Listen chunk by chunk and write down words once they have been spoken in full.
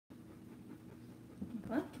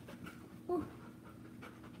What? Ooh.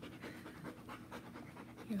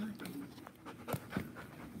 Here, look.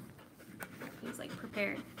 He's like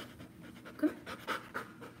prepared. Come.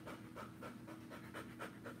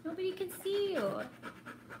 Nobody can see you.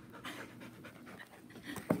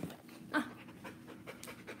 Ah.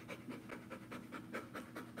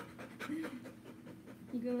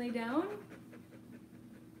 You gonna lay down?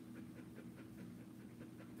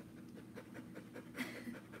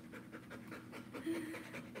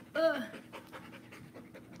 Ugh.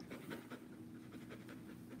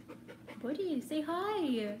 Buddy, say hi.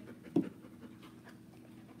 You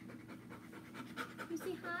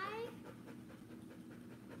say hi?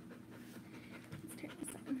 Let's turn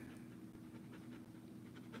this on.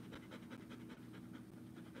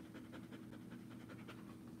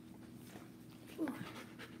 Ooh.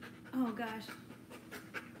 Oh gosh.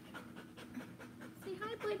 Say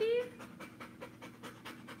hi, buddy.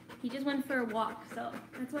 He just went for a walk, so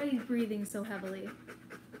that's why he's breathing so heavily.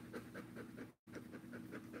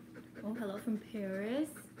 Oh, hello from Paris.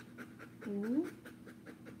 Ooh.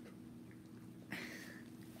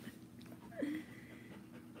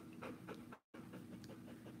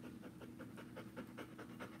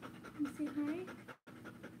 Say hi.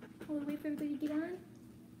 While we wait for everybody to get on.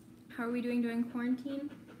 How are we doing during quarantine?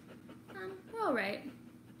 We're all right.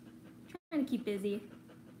 Trying to keep busy.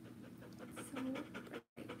 So bright.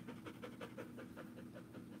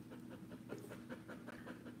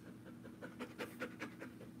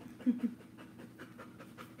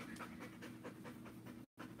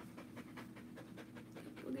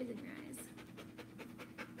 Boogers in your eyes.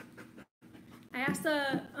 I asked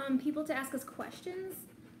people to ask us questions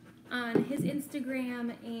on his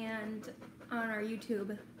Instagram and on our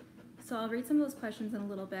YouTube. So I'll read some of those questions in a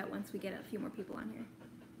little bit once we get a few more people on here.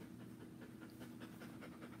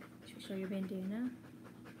 Should we show your bandana?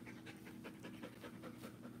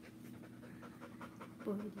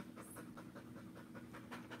 Boys.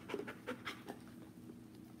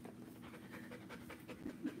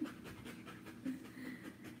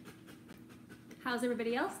 How's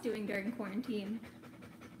everybody else doing during quarantine?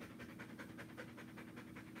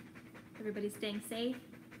 Everybody staying safe?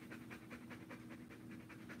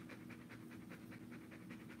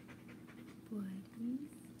 Buddies.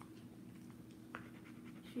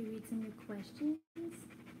 Should we read some of your questions?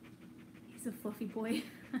 He's a fluffy boy.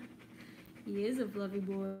 He is a fluffy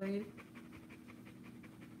boy.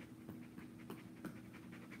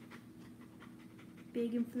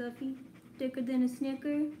 Big and fluffy, thicker than a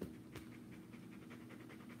Snicker.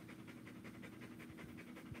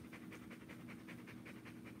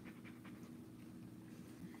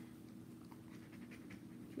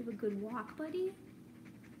 You have a good walk, buddy?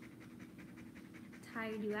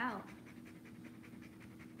 Tired you out.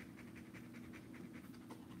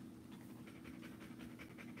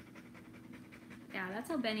 Yeah, that's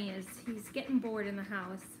how Benny is. He's getting bored in the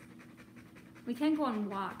house. We can go on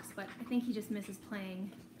walks, but I think he just misses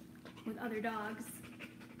playing with other dogs.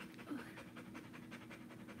 Ugh.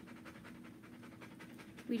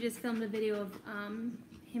 We just filmed a video of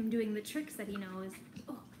him doing the tricks that he knows.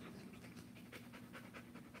 Oh.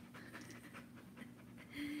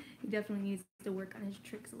 He definitely needs to work on his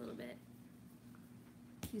tricks a little bit.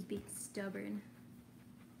 He's being stubborn.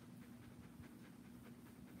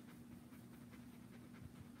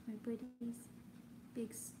 My buddies,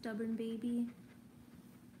 big stubborn baby.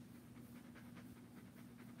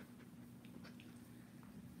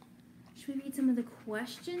 Should we read some of the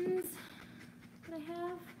questions that I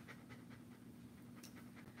have?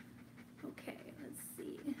 Okay, let's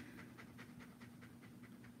see.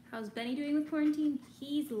 How's Benny doing with quarantine?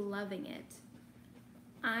 He's loving it.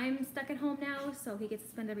 I'm stuck at home now, so he gets to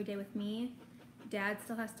spend every day with me. Dad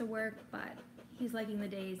still has to work, but he's liking the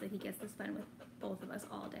days that he gets to spend with both of us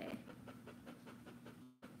all day.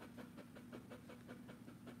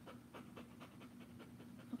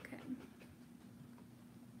 Okay.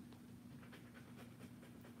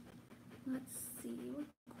 Let's see, what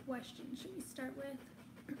question should we start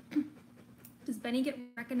with? Does Benny get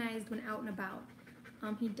recognized when out and about?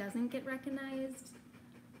 He doesn't get recognized.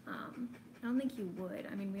 I don't think he would.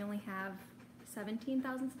 I mean, we only have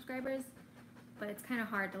 17,000 subscribers, but it's kind of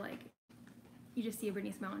hard to like, you just see a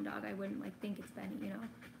Bernese Mountain Dog, I wouldn't like think it's Benny, you know?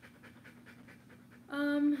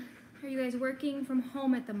 Are you guys working from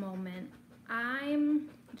home at the moment? I'm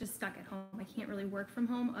just stuck at home. I can't really work from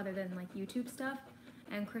home other than like YouTube stuff,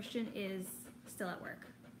 and Christian is still at work.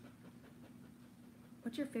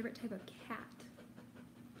 What's your favorite type of cat?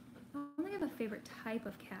 I don't think I have a favorite type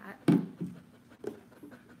of cat. I need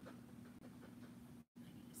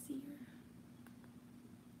to see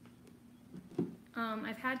her.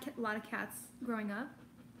 I've had a lot of cats growing up.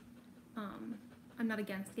 I'm not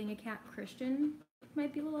against getting a cat. Christian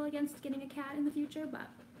might be a little against getting a cat in the future, but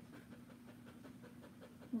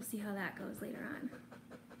we'll see how that goes later on.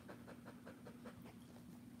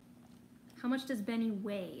 How much does Benny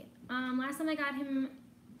weigh? Last time I got him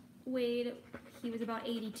weighed, he was about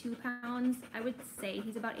 82 pounds. I would say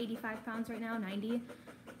he's about 85 pounds right now, 90.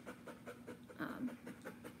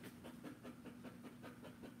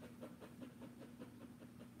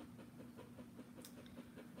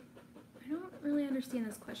 I don't really understand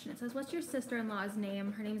this question. It says, what's your sister-in-law's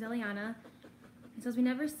name? Her name's Eliana. It says, we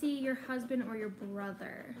never see your husband or your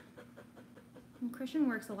brother. Well, Christian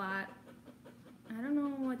works a lot. I don't know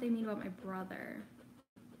what they mean about my brother.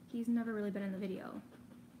 He's never really been in the video.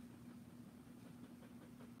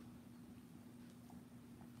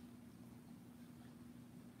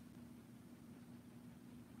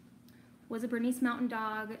 Was a Bernese Mountain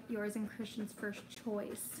Dog yours and Christian's first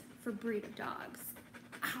choice for breed of dogs?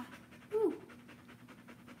 Ow. Ooh.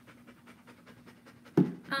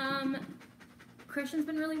 Christian's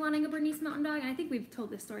been really wanting a Bernese Mountain Dog, and I think we've told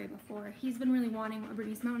this story before. He's been really wanting a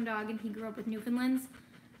Bernese Mountain Dog, and he grew up with Newfoundlands.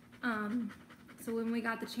 So when we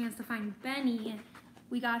got the chance to find Benny,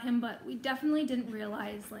 we got him, but we definitely didn't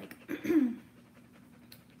realize, like,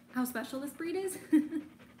 how special this breed is.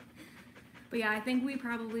 But yeah, I think we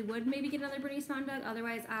probably would maybe get another Bernese Mountain Dog.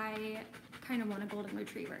 Otherwise, I kind of want a Golden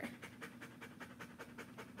Retriever.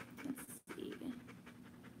 Let's see.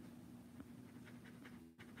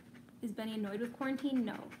 Is Benny annoyed with quarantine?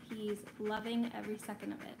 No, he's loving every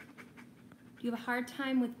second of it. Do you have a hard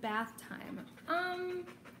time with bath time?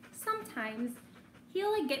 Sometimes.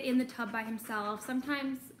 He'll like get in the tub by himself.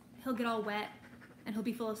 Sometimes he'll get all wet and he'll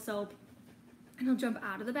be full of soap and he'll jump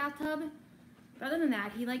out of the bathtub. But other than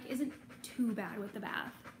that, he like isn't too bad with the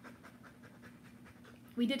bath.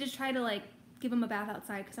 We did just try to like give him a bath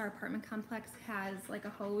outside because our apartment complex has like a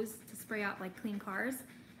hose to spray out like clean cars.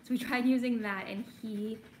 So we tried using that and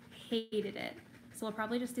he hated it. So we'll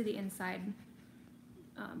probably just do the inside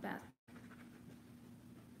bath.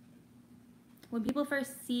 When people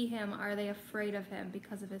first see him, are they afraid of him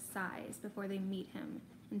because of his size before they meet him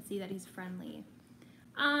and see that he's friendly?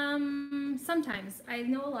 Sometimes. I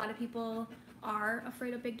know a lot of people are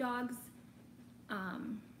afraid of big dogs.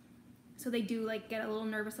 So they do like get a little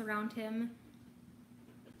nervous around him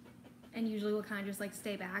and usually will kind of just like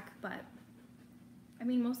stay back. But I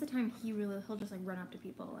mean, most of the time he'll just like run up to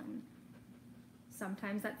people and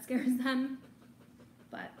sometimes that scares them.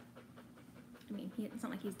 But I mean, it's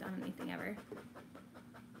not like he's done anything ever.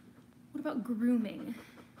 What about grooming?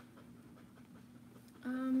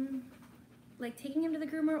 Like taking him to the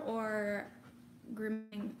groomer or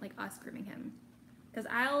grooming, like us grooming him? Because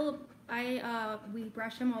we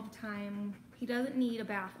brush him all the time. He doesn't need a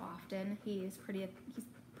bath often. He's pretty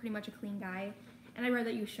much a clean guy. And I read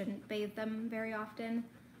that you shouldn't bathe them very often.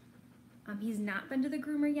 He's not been to the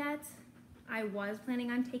groomer yet. I was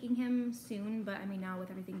planning on taking him soon, but I mean now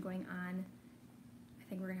with everything going on, I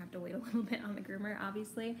think we're gonna have to wait a little bit on the groomer,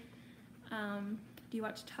 obviously. Do you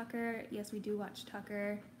watch Tucker? Yes, we do watch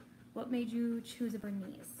Tucker. What made you choose a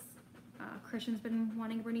Bernese? Christian's been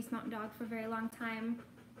wanting a Bernese Mountain Dog for a very long time.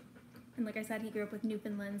 And like I said, he grew up with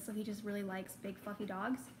Newfoundlands, so he just really likes big fluffy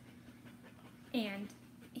dogs. And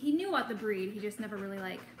he knew about the breed, he just never really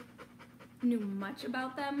like knew much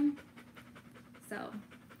about them. So,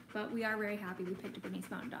 but we are very happy we picked a Bernese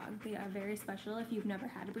Mountain Dog. They are very special. If you've never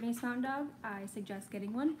had a Bernese Mountain Dog, I suggest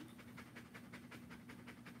getting one.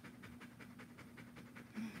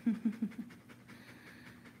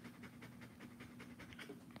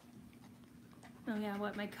 Oh yeah,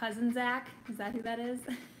 what, my cousin Zach? Is that who that is?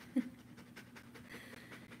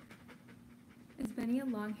 Is Benny a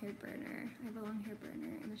long-haired burner? I have a long-haired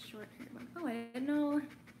burner and a short-haired one. Oh, I didn't know.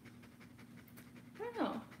 I don't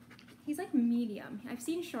know. He's like medium. I've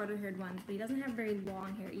seen shorter-haired ones, but he doesn't have very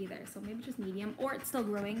long hair either. So maybe just medium, or it's still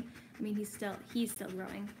growing. I mean, he's still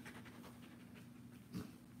growing.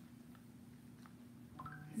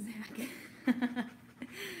 Zach.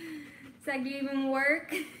 Zach, do you even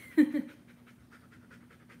work?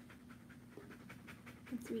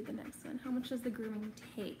 Let's read the next one. How much does the grooming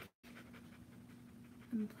take?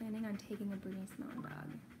 I'm planning on taking a Bernese Mountain Dog.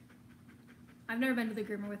 I've never been to the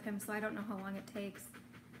groomer with him, so I don't know how long it takes.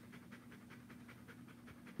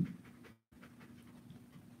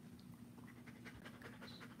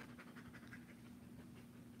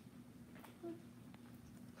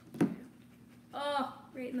 Oh,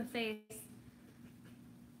 right in the face.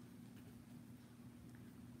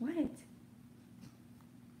 What?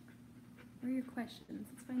 Where are your questions?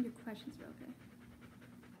 Let's find your questions real quick.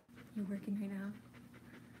 You're working right now?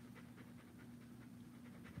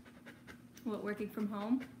 What, working from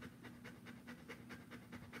home?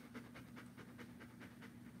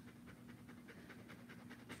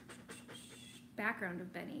 Background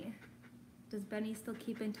of Benny. Does Benny still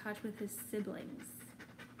keep in touch with his siblings?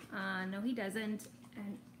 No, he doesn't.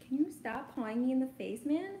 And can you stop pawing me in the face,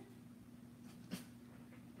 man?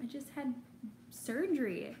 I just had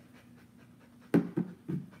surgery.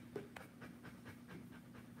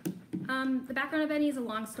 The background of Benny is a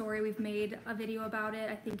long story. We've made a video about it.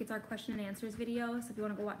 I think it's our question and answers video, so if you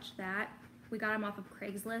want to go watch that. We got him off of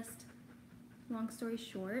Craigslist. Long story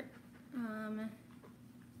short.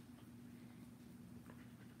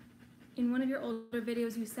 In one of your older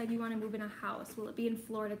videos, you said you want to move in a house. Will it be in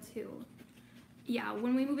Florida too? Yeah,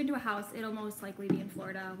 when we move into a house, it'll most likely be in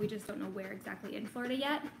Florida. We just don't know where exactly in Florida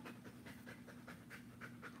yet.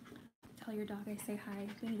 Tell your dog I say hi.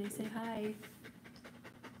 Benny, they say hi.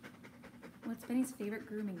 What's Benny's favorite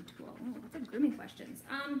grooming tool? Oh, lots of grooming questions.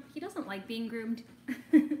 He doesn't like being groomed.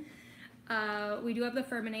 We do have the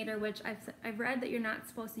Furminator, which I've read that you're not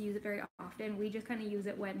supposed to use it very often. We just kind of use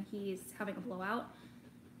it when he's having a blowout.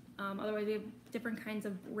 Otherwise, we have different kinds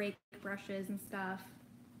of rake brushes and stuff.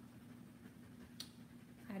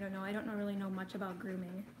 I don't know. I don't really know much about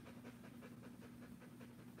grooming.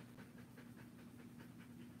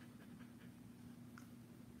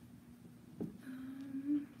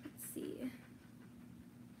 Let's see.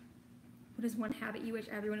 What is one habit you wish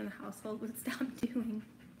everyone in the household would stop doing?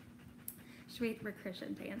 Should wait for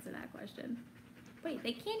Christian to answer that question. Wait,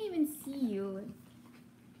 they can't even see you.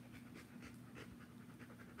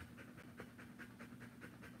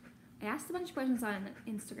 I asked a bunch of questions on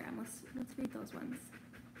Instagram. Let's read those ones.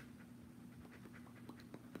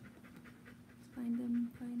 Let's find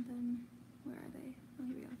them. Where are they? Oh,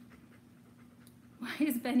 here we go. Why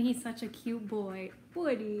is Benny such a cute boy?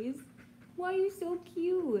 Buddies, why are you so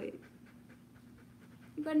cute?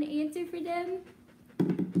 You got an answer for them?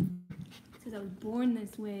 Says I was born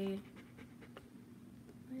this way.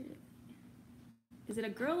 Is it a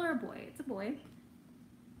girl or a boy? It's a boy.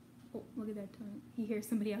 Oh, look at that tongue. He hears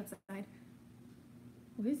somebody outside.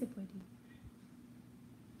 What is it, buddy?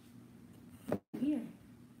 Here.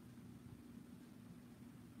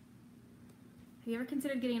 Have you ever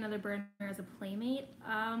considered getting another Berner as a playmate?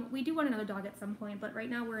 We do want another dog at some point, but right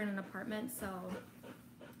now we're in an apartment, so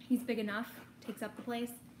he's big enough, takes up the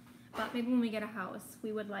place. But maybe when we get a house,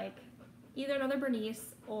 we would like either another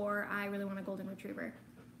Bernese or I really want a golden retriever.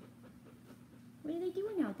 What are they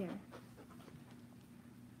doing out there?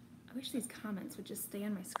 I wish these comments would just stay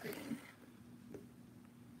on my screen.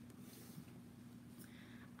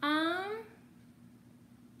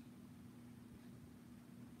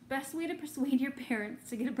 Best way to persuade your parents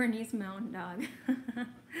to get a Bernese Mountain Dog.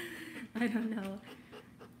 I don't know.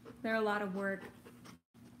 They're a lot of work.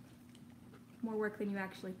 More work than you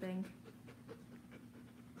actually think.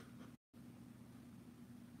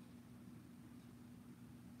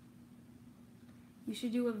 You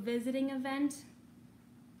should do a visiting event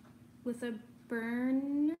with a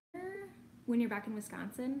Berner when you're back in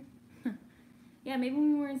Wisconsin. Yeah, maybe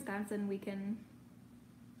when we're in Wisconsin we can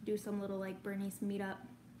do some little like Bernese meetup.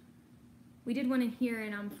 We did one in here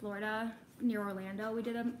in Florida, near Orlando. We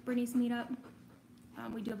did a Bernese meetup.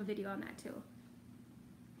 We do have a video on that too.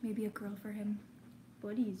 Maybe a girl for him.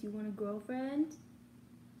 Buddies, you want a girlfriend?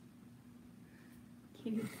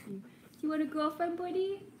 Can't even see you. Do you want a girlfriend,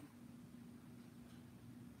 buddy?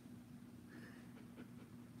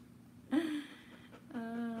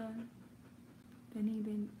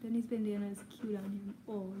 Benny's bandana is cute on him.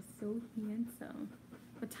 Oh, so handsome.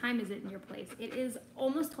 What time is it in your place? It is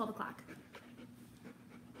almost 12 o'clock.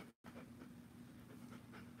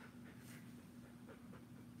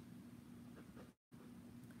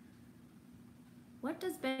 What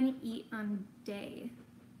does Benny eat on day?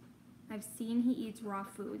 I've seen he eats raw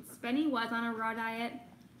foods. Benny was on a raw diet.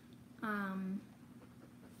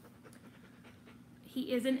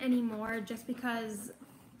 He isn't anymore just because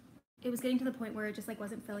it was getting to the point where it just like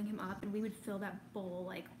wasn't filling him up, and we would fill that bowl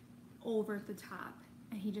like over the top,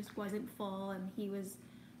 and he just wasn't full, and he was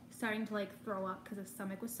starting to like throw up because his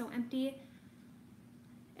stomach was so empty.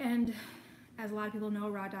 And as a lot of people know,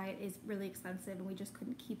 raw diet is really expensive, and we just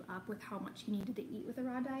couldn't keep up with how much he needed to eat with a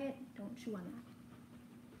raw diet. Don't chew on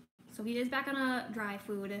that. So he is back on a dry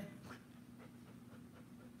food.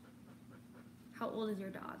 How old is your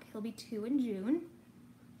dog? He'll be 2 in June.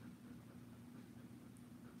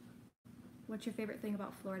 What's your favorite thing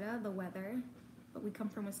about Florida? The weather. But we come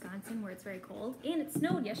from Wisconsin where it's very cold. And it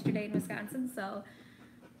snowed yesterday in Wisconsin, so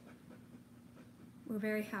we're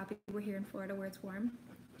very happy we're here in Florida where it's warm.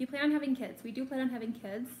 Do you plan on having kids? We do plan on having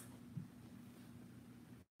kids.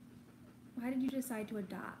 Why did you decide to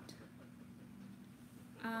adopt?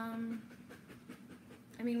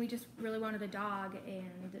 I mean, we just really wanted a dog,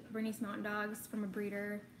 and Bernese Mountain Dogs from a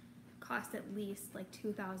breeder cost at least like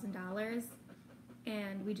 $2,000,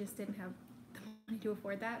 and we just didn't have the money to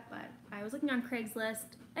afford that. But I was looking on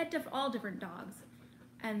Craigslist at all different dogs,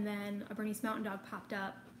 and then a Bernese Mountain Dog popped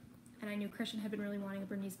up, and I knew Christian had been really wanting a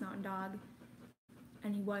Bernese Mountain Dog,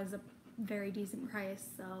 and he was a very decent price,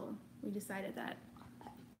 so we decided that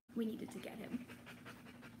we needed to get him.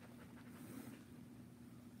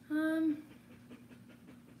 Are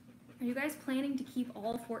you guys planning to keep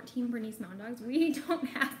all 14 Bernese Mountain Dogs? We don't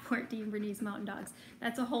have 14 Bernese Mountain Dogs.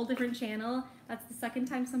 That's a whole different channel. That's the second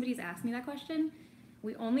time somebody's asked me that question.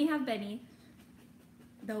 We only have Benny,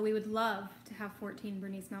 though we would love to have 14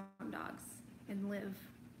 Bernese Mountain Dogs and live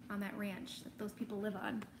on that ranch that those people live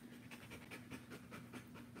on.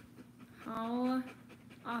 How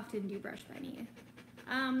often do you brush Benny?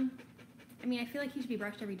 I mean, I feel like he should be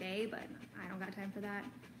brushed every day, but I don't got time for that.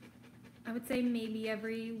 I would say maybe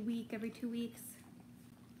every week, every 2 weeks.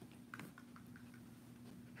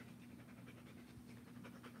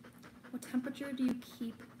 What temperature do you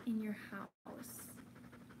keep in your house?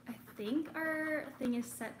 I think our thing is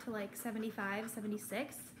set to like 75,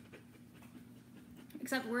 76.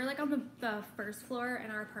 Except we're like on the first floor,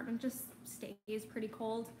 and our apartment just stays pretty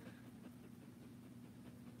cold.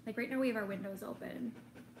 Like right now we have our windows open,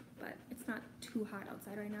 but it's not too hot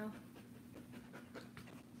outside right now.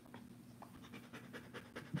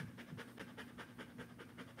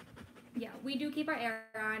 Yeah, we do keep our air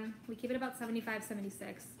on. We keep it about 75,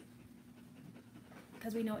 76.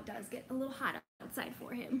 Because we know it does get a little hot outside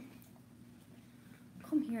for him.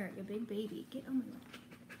 Come here, you big baby. Get on my lap.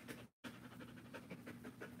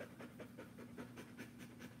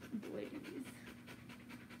 Boys.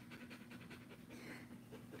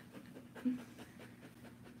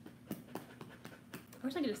 I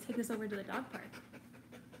wish I could just take this over to the dog park.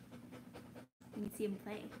 You can see him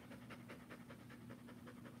play.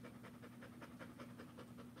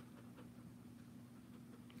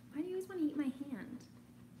 Why do you always want to eat my hand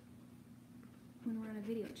when we're on a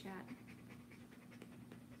video chat?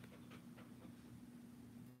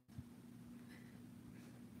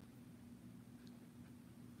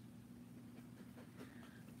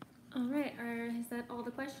 All right, is that all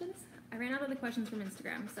the questions? I ran out of the questions from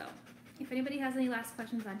Instagram, so if anybody has any last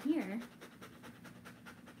questions on here.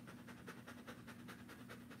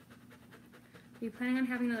 Are you planning on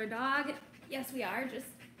having another dog? Yes, we are, just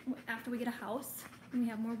after we get a house and we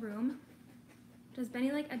have more room. Does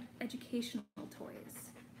Benny like educational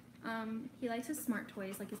toys? He likes his smart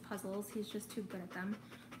toys, like his puzzles. He's just too good at them.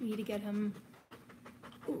 We need to get him...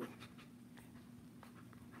 Ooh.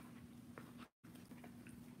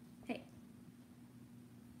 Hey.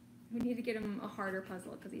 We need to get him a harder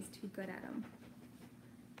puzzle because he's too good at them.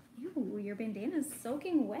 Ew, your bandana's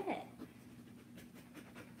soaking wet.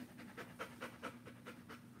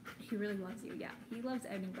 He really loves you, yeah. He loves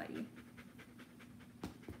anybody.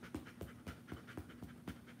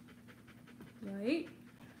 Right?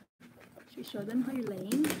 Should we show them how you're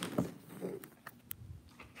laying?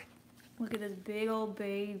 Look at this big old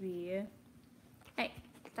baby. Hey,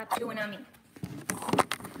 stop chewing on me.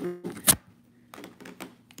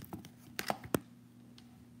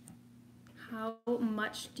 How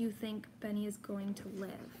much do you think Benny is going to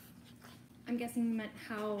live? I'm guessing you meant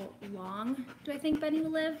how long do I think Benny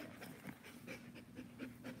will live?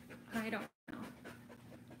 I don't know.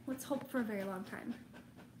 Let's hope for a very long time.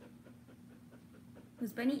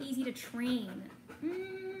 Was Benny easy to train?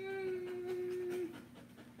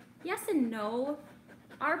 Yes and no.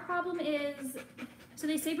 Our problem is, so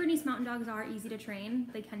they say Bernese Mountain Dogs are easy to train.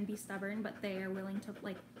 They can be stubborn, but they are willing to,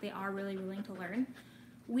 they are really willing to learn.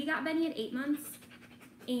 We got Benny at 8 months,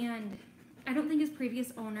 and I don't think his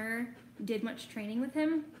previous owner did much training with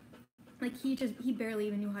him. Like he barely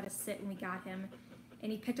even knew how to sit when we got him.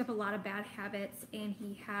 And he picked up a lot of bad habits, and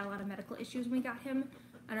he had a lot of medical issues when we got him.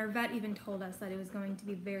 And our vet even told us that it was going to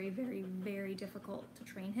be very, very, very difficult to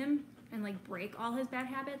train him and like break all his bad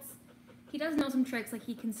habits. He does know some tricks, like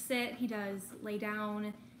he can sit, he does lay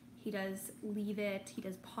down, he does leave it, he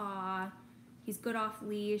does paw, he's good off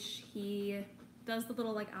leash, he does the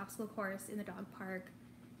little like obstacle course in the dog park.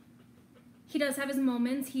 He does have his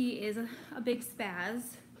moments. He is a big spaz.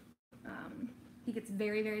 He gets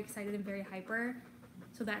very, very excited and very hyper.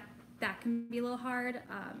 So that can be a little hard,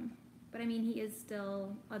 but I mean, he is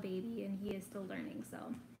still a baby and he is still learning, so.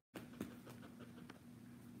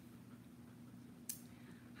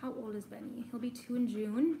 How old is Benny? He'll be 2 in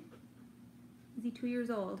June. Is he 2 years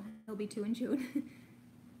old? He'll be 2 in June.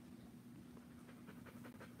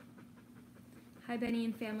 Hi Benny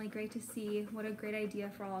and family, great to see. What a great idea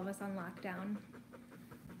for all of us on lockdown.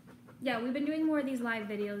 yeah, we've been doing more of these live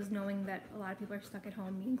videos knowing that a lot of people are stuck at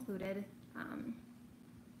home, me included.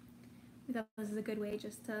 We thought this is a good way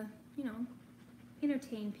just to, you know,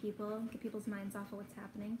 entertain people, get people's minds off of what's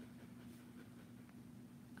happening.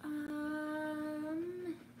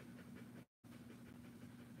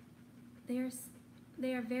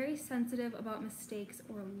 They are very sensitive about mistakes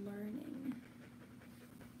or learning.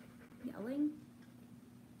 Yelling?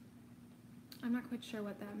 I'm not quite sure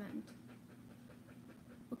what that meant.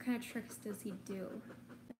 What kind of tricks does he do?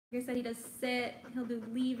 Like I said, he does sit, he'll do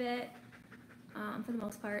leave it, for the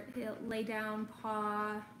most part. He'll lay down,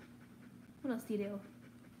 paw. What else do you do?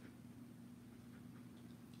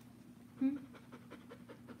 You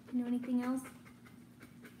know anything else?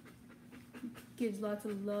 Gives lots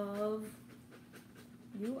of love.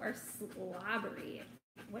 You are slobbery.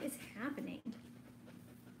 What is happening?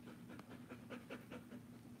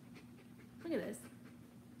 Look at this.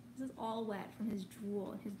 This is all wet from his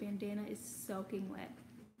drool, and his bandana is soaking wet.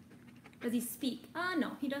 Does he speak?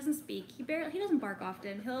 No, he doesn't speak. He doesn't bark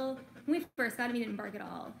often. When we first got him, he didn't bark at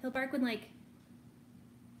all. He'll bark when, like,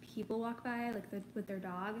 people walk by, like, with their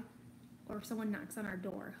dog, or if someone knocks on our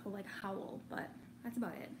door, he'll, like, howl, but that's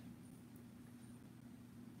about it.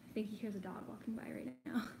 I think he hears a dog walking by right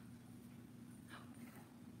now.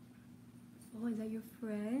 Oh, is that your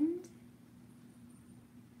friend?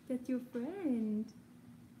 That's your friend.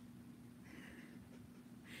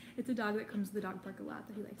 It's a dog that comes to the dog park a lot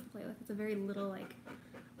that he likes to play with. It's a very little, like,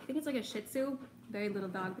 I think it's like a Shih Tzu. Very little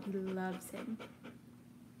dog, but he loves him.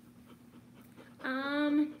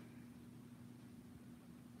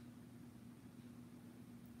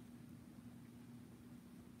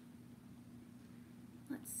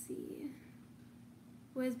 Let's see.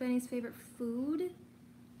 What is Benny's favorite food?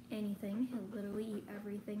 Anything. He'll literally eat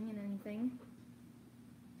everything and anything.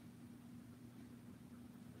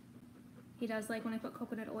 He does like when I put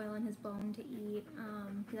coconut oil in his bone to eat.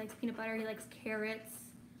 He likes peanut butter. He likes carrots.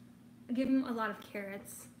 I give him a lot of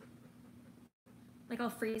carrots. Like I'll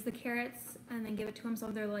freeze the carrots and then give it to him so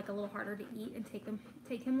they're like a little harder to eat and take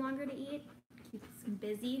him longer to eat. Keeps him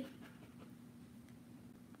busy.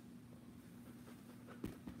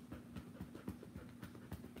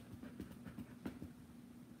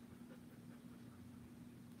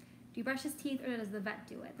 Do you brush his teeth or does the vet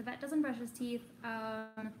do it? The vet doesn't brush his teeth.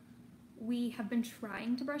 We have been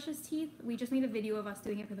trying to brush his teeth. We just made a video of us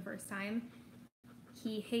doing it for the first time.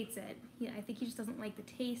 He hates it. I think he just doesn't like the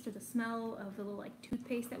taste or the smell of the little like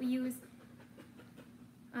toothpaste that we use.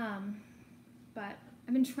 But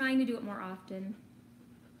I've been trying to do it more often.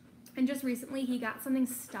 And just recently he got something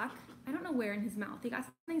stuck. I don't know where in his mouth. He got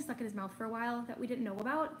something stuck in his mouth for a while that we didn't know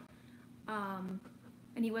about.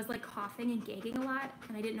 And he was like coughing and gagging a lot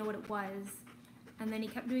and I didn't know what it was. And then he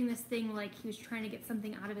kept doing this thing like he was trying to get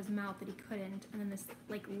something out of his mouth that he couldn't. And then this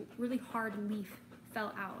like really hard leaf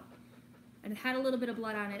fell out. And it had a little bit of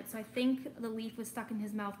blood on it. So I think the leaf was stuck in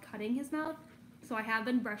his mouth, cutting his mouth. So I have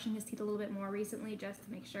been brushing his teeth a little bit more recently just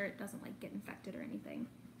to make sure it doesn't like get infected or anything.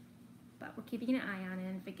 But we're keeping an eye on it.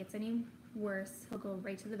 And if it gets any worse, he'll go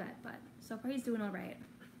right to the vet. But so far he's doing all right.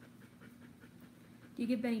 Do you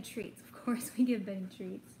give Benny treats? Of course we give Benny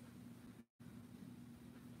treats.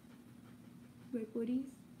 Right, buddies?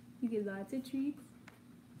 You get lots of treats.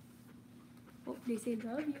 Oh, they say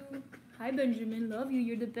love you. Hi, Benjamin. Love you.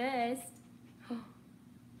 You're the best.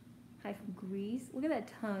 Hi from Greece. Look at that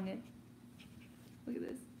tongue. Look at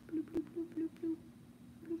this. Bloop, bloop, bloop, bloop, bloop.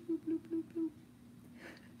 Bloop, bloop, bloop, bloop, bloop.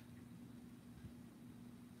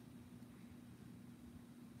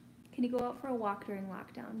 Can you go out for a walk during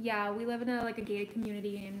lockdown? Yeah, we live in a gated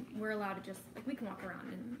community and we're allowed to just, like, we can walk around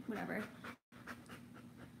and whatever.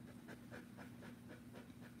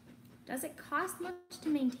 Does it cost much to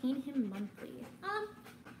maintain him monthly?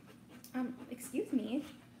 Excuse me.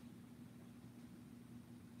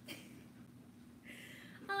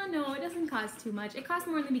 No, it doesn't cost too much. It cost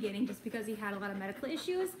more in the beginning just because he had a lot of medical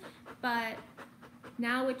issues, but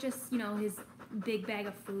now with just, you know, his big bag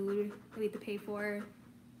of food that we have to pay for,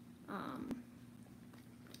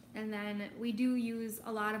 and then we do use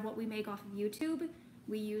a lot of what we make off of YouTube.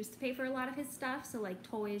 We use to pay for a lot of his stuff, so like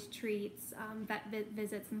toys, treats, vet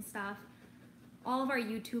visits and stuff. All of our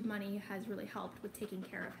YouTube money has really helped with taking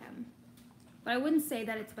care of him. But I wouldn't say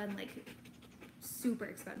that it's been like super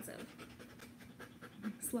expensive.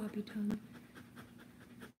 Sloppy tongue.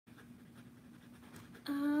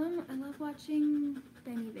 I love watching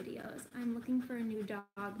Benny videos. I'm looking for a new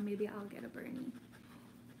dog. Maybe I'll get a Bernie.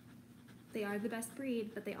 They are the best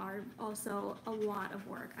breed, but they are also a lot of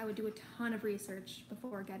work. I would do a ton of research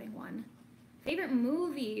before getting one. Favorite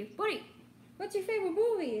movie? Buddy, what's your favorite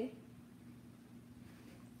movie?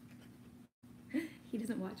 He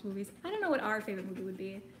doesn't watch movies. I don't know what our favorite movie would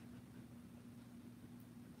be.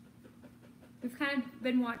 We've kind of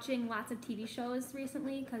been watching lots of TV shows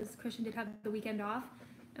recently because Christian did have the weekend off,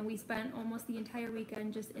 and we spent almost the entire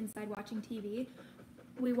weekend just inside watching TV.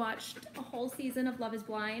 We watched a whole season of Love is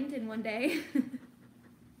Blind in one day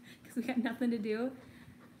because we had nothing to do.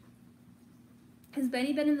 Has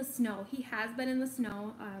Benny been in the snow? He has been in the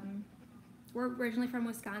snow. We're originally from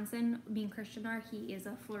Wisconsin. Me and Christian are. He is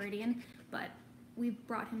a Floridian, but we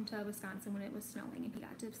brought him to Wisconsin when it was snowing and he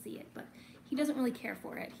got to see it, but he doesn't really care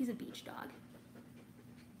for it. He's a beach dog.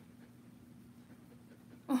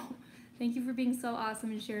 Oh, thank you for being so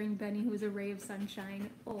awesome and sharing Benny, who is a ray of sunshine.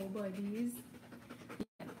 Oh, buddies.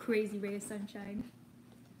 Yeah, crazy ray of sunshine.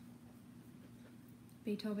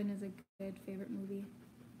 Beethoven is a good favorite movie.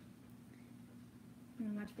 You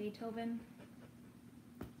wanna watch Beethoven?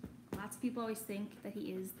 Lots of people always think that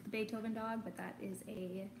he is the Beethoven dog, but that is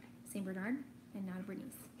a Saint Bernard and not a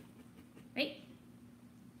Bernese. Right?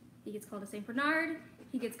 He gets called a Saint Bernard.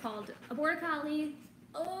 He gets called a Border Collie.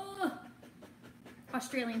 Oh!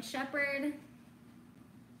 Australian Shepherd.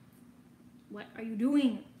 What are you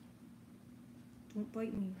doing? Don't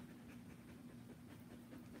bite me.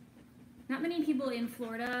 Not many people in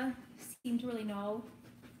Florida seem to really know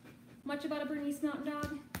much about a Bernese Mountain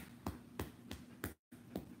Dog.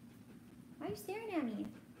 Why are you staring at me?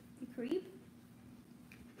 You creep?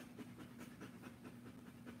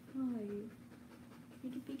 Oh,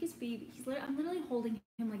 you biggest baby. I'm literally holding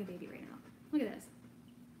him like a baby right now. Look at this.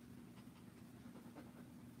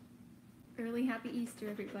 Early happy Easter,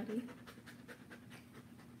 everybody.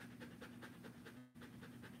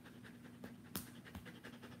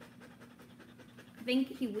 I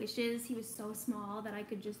think he wishes he was so small that I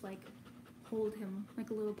could just like hold him like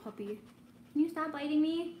a little puppy. Can you stop biting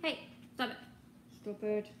me? Hey, stop it. Stop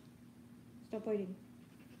it. Stop biting.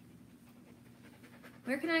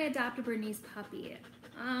 Where can I adopt a Bernese puppy?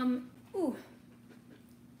 Ooh.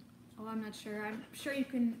 Oh, I'm not sure. I'm sure you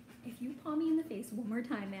can, if you paw me in the face one more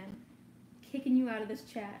time, man, kicking you out of this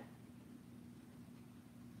chat.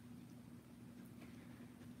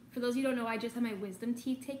 For those of you who don't know, I just had my wisdom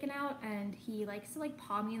teeth taken out, and he likes to like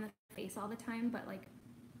paw me in the face all the time, but like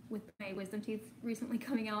with my wisdom teeth recently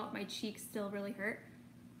coming out, my cheeks still really hurt.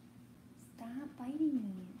 Stop biting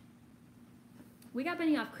me. We got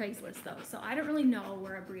Benny off Craigslist though, so I don't really know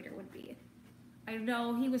where a breeder would be. I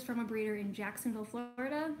know he was from a breeder in Jacksonville,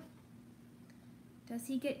 Florida. Does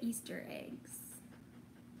he get Easter eggs?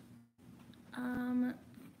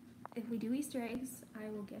 If we do Easter eggs, I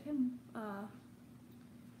will get him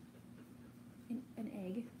an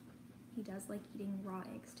egg. He does like eating raw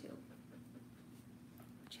eggs too.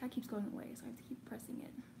 Chat keeps going away, so I have to keep pressing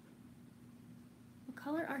it. What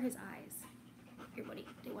color are his eyes? Here, buddy,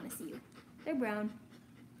 they want to see you. They're brown.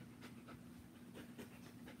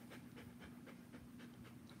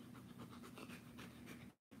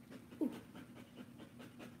 Ooh.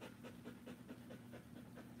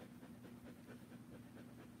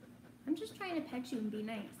 I'm just trying to pet you and be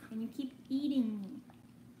nice, and you keep eating me.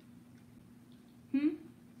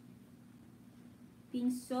 Being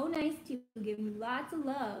so nice to you, giving you lots of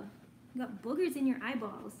love. You got boogers in your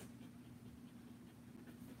eyeballs.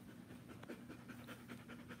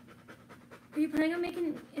 Are you planning on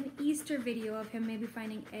making an Easter video of him maybe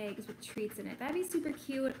finding eggs with treats in it? That'd be super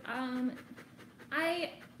cute.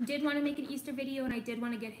 I did want to make an Easter video, and I did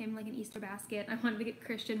want to get him like an Easter basket. I wanted to get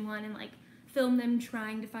Christian one and like film them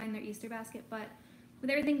trying to find their Easter basket, but with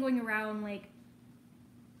everything going around, like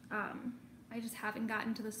I just haven't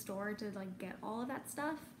gotten to the store to like get all of that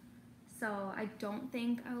stuff. So I don't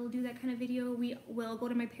think I will do that kind of video. We will go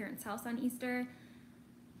to my parents' house on Easter.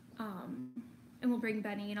 And we'll bring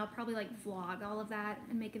Benny, and I'll probably like vlog all of that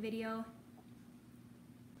and make a video.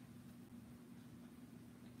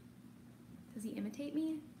 Does he imitate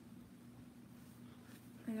me?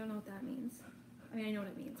 I don't know what that means. I mean, I know what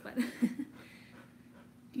it means, but do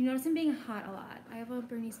you notice him being hot a lot? I have a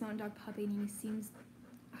Bernese Mountain Dog puppy, and he seems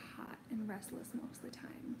hot and restless most of the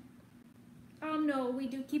time. No, we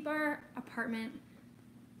do keep our apartment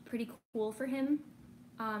pretty cool for him.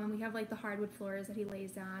 And we have like the hardwood floors that he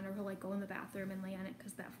lays on, or he'll like go in the bathroom and lay on it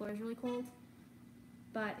because that floor is really cold.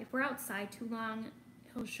 But if we're outside too long,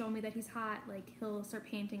 he'll show me that he's hot. Like he'll start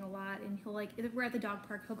panting a lot, and he'll like, if we're at the dog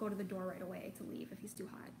park, he'll go to the door right away to leave if he's too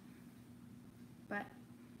hot. But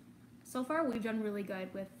so far we've done really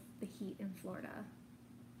good with the heat in Florida.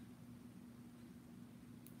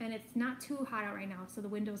 And it's not too hot out right now, so the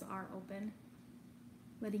windows are open,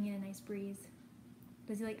 letting in a nice breeze.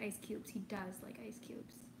 Does he like ice cubes? He does like ice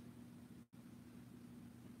cubes.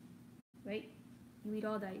 Right? You eat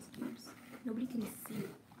all the ice cubes. Nobody can see you.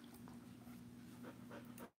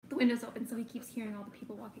 window's open, so he keeps hearing all the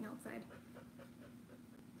people walking outside.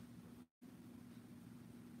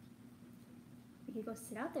 You can go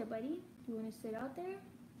sit out there, buddy. You want to sit out there?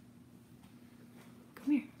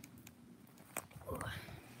 Come here. Ooh.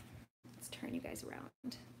 Let's turn you guys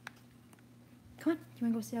around. Come on, you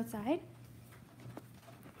want to go sit outside?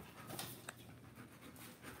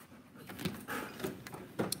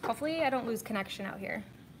 Hopefully I don't lose connection out here.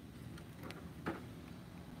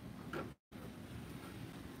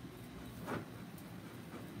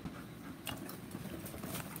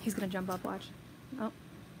 He's gonna jump up, watch. Oh.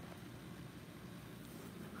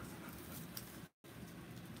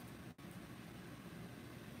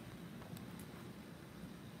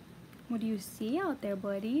 What do you see out there,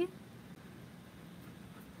 buddy?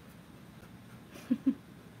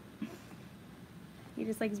 He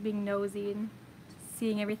just likes being nosy and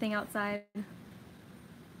seeing everything outside.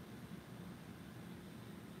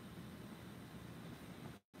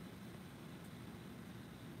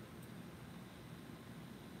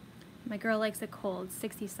 My girl likes it cold,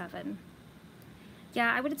 67.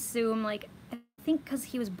 Yeah, I would assume, like, I think because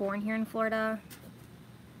he was born here in Florida,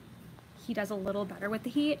 he does a little better with the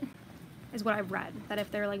heat, is what I've read. That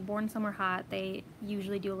if they're, like, born somewhere hot, they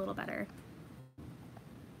usually do a little better.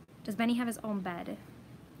 Does Benny have his own bed?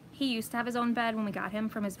 He used to have his own bed when we got him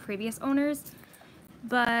from his previous owners,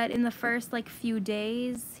 but in the first, like, few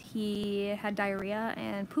days, he had diarrhea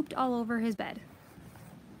and pooped all over his bed.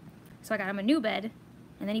 So I got him a new bed,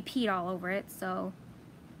 and then he peed all over it, so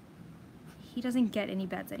he doesn't get any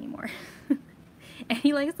beds anymore. And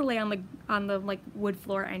he likes to lay on the like wood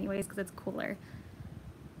floor anyways because it's cooler.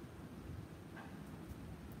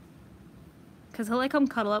 Because he'll like come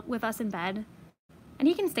cuddle up with us in bed, and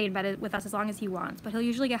he can stay in bed with us as long as he wants, but he'll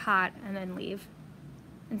usually get hot and then leave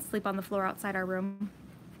and sleep on the floor outside our room.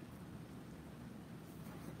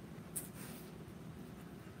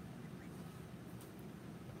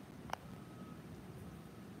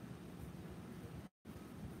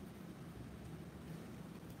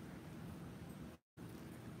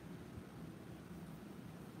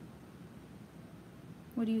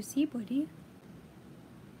 What do you see, buddy?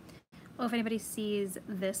 Oh, if anybody sees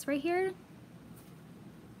this right here.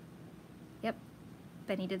 Yep,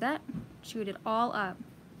 Benny did that. Chewed it all up.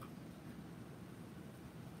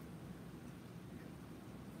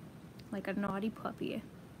 Like a naughty puppy.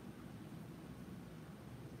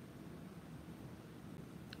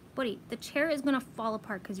 Buddy, the chair is gonna fall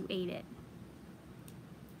apart because you ate it.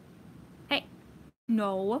 Hey,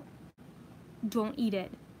 no, don't eat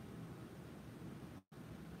it.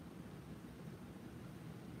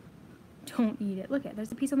 Don't eat it. Look at,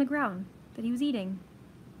 there's a piece on the ground that he was eating.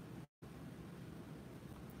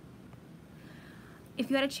 If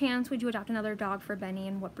you had a chance, would you adopt another dog for Benny,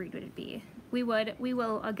 and what breed would it be? We would. We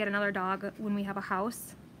will get another dog when we have a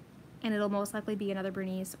house, and it'll most likely be another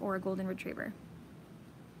Bernese or a Golden Retriever.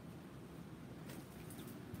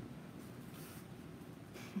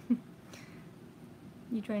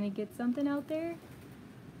 You trying to get something out there?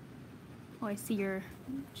 Oh, I see your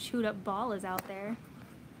chewed up ball is out there.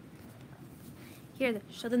 Here,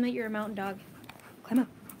 show them that you're a mountain dog. Climb up.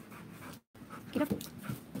 Get up.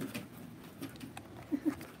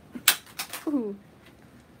 Ooh.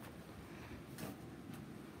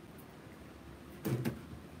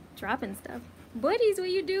 Dropping stuff. Buddies,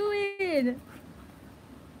 what you doing?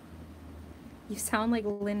 You sound like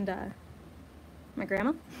Linda. My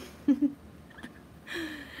grandma?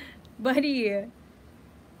 Buddy.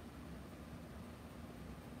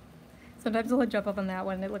 Sometimes I'll jump up on that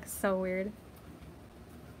one and it looks so weird.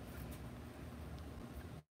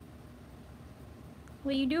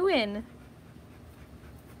 What are you doing?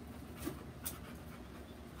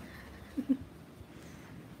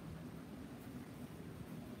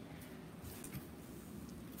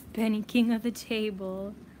 Benny, king of the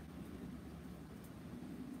table.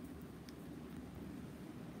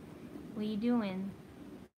 What are you doing?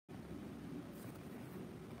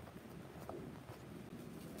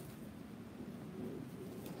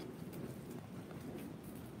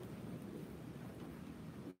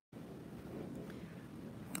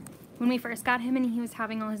 When we first got him and he was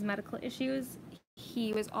having all his medical issues,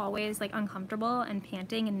 he was always like uncomfortable and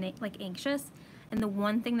panting and like anxious. And the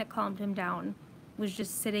one thing that calmed him down was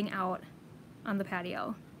just sitting out on the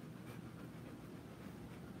patio.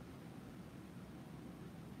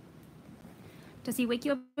 Does he wake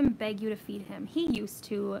you up and beg you to feed him? He used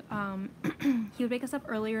to. He would wake us up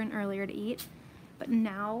earlier and earlier to eat, but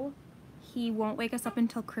now he won't wake us up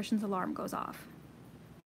until Christian's alarm goes off.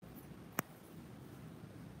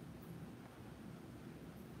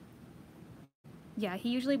 Yeah, he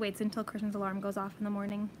usually waits until Christian's alarm goes off in the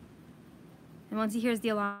morning. And once he hears the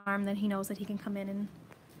alarm, then he knows that he can come in and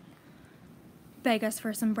beg us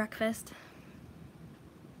for some breakfast.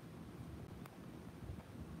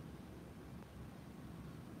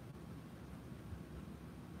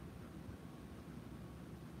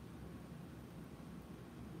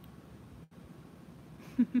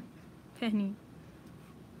 Penny.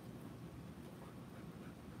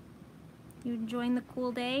 You enjoying the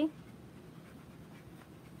cool day?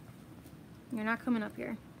 You're not coming up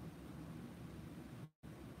here.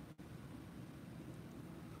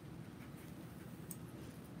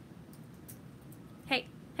 Hey,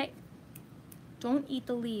 hey. Don't eat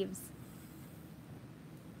the leaves.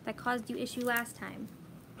 That caused you issue last time.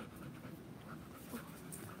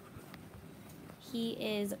 He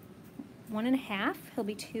is 1.5. He'll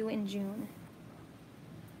be 2 in June.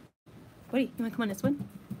 What do you wanna come on this one?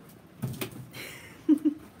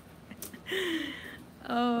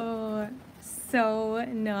 Oh, so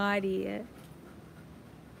naughty.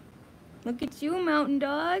 Look at you, mountain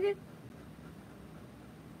dog.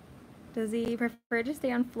 Does he prefer to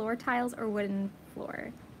stay on floor tiles or wooden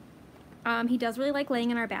floor? He does really like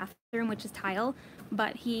laying in our bathroom, which is tile,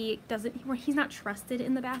 but he's not trusted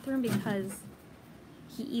in the bathroom because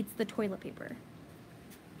he eats the toilet paper.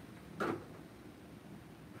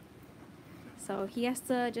 So he has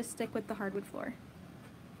to just stick with the hardwood floor.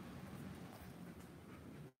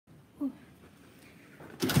 Ooh.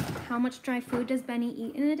 How much dry food does Benny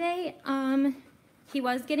eat in a day? He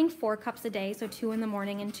was getting 4 cups a day, so 2 in the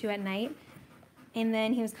morning and 2 at night. And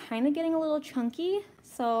then he was kind of getting a little chunky,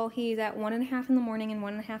 so he's at 1.5 in the morning and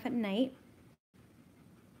 1.5 at night.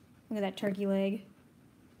 Look at that turkey leg.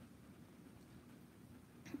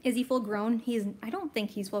 Is he full grown? I don't think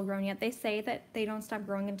he's full grown yet. They say that they don't stop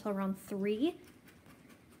growing until around 3,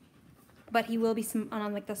 but he will be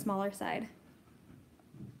on like the smaller side.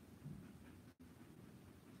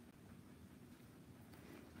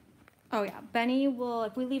 Oh yeah, Benny will,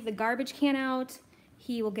 if we leave the garbage can out,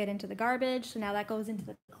 he will get into the garbage. So now that goes into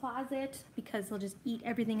the closet because he'll just eat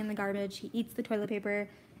everything in the garbage. He eats the toilet paper,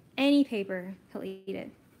 any paper, he'll eat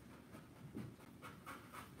it.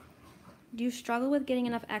 Do you struggle with getting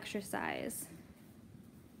enough exercise?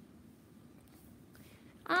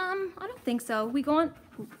 I don't think so. We go on,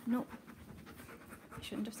 no, I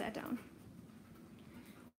shouldn't have sat down.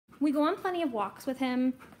 We go on plenty of walks with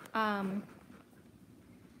him. Hold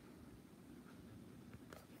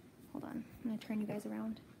on, I'm gonna turn you guys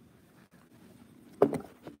around. Come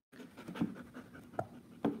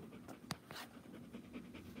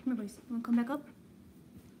here, boys, you wanna come back up?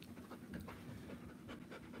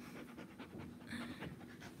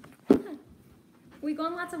 We go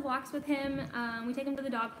on lots of walks with him. We take him to the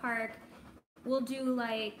dog park. We'll do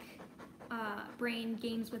like brain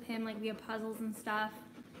games with him, like we have puzzles and stuff.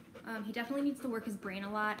 He definitely needs to work his brain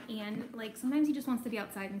a lot, and like sometimes he just wants to be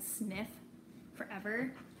outside and sniff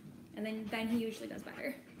forever, and then he usually does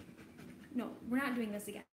better. No, we're not doing this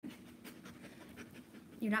again.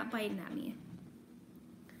 You're not biting at me.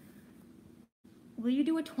 Will you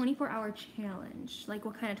do a 24-hour challenge? Like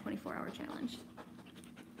what kind of 24-hour challenge?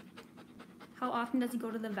 How often does he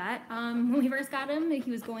go to the vet? When we first got him,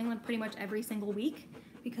 he was going like pretty much every single week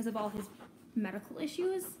because of all his medical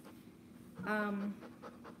issues.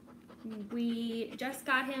 We just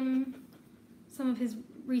got him some of his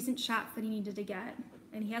recent shots that he needed to get,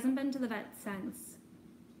 and he hasn't been to the vet since,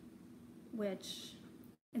 which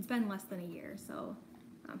it's been less than a year, so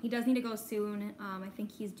he does need to go soon. I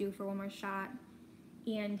think he's due for one more shot,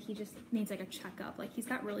 and he just needs like a checkup. Like he's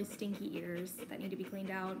got really stinky ears that need to be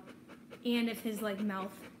cleaned out, and if his like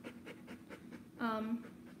mouth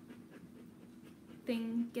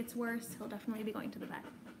thing gets worse, he'll definitely be going to the vet.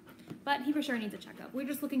 But he for sure needs a checkup. We're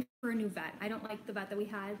just looking for a new vet. I don't like the vet that we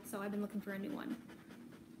had, so I've been looking for a new one.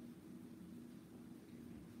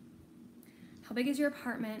 How big is your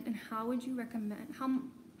apartment, and how would you recommend,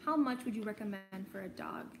 how much would you recommend for a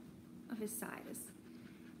dog of his size?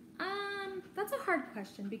 That's a hard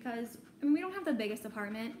question because I mean, we don't have the biggest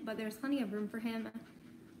apartment, but there's plenty of room for him.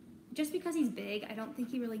 Just because he's big, I don't think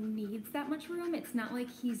he really needs that much room. It's not like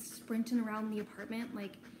he's sprinting around the apartment.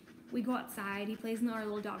 Like, we go outside, he plays in our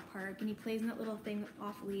little dog park, and he plays in that little thing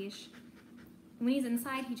off leash. And when he's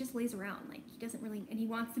inside, he just lays around. Like, he doesn't really, and he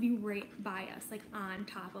wants to be right by us, like on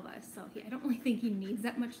top of us. So I don't really think he needs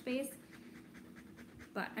that much space.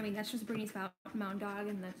 But I mean, that's just Brittany's mountain dog,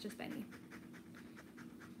 and that's just Benny.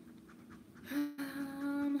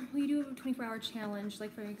 We do a 24-hour challenge,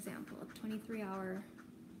 like for example, a 23-hour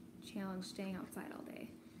challenge staying outside all day.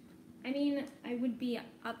 I mean, I would be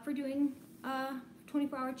up for doing a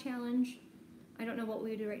 24-hour challenge. I don't know what we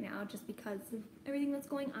would do right now just because of everything that's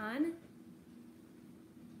going on.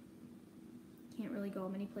 really go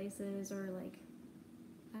many places, or like,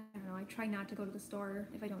 I don't know, I try not to go to the store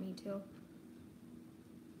if I don't need to.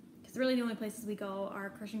 Because really the only places we go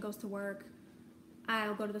are Christian goes to work,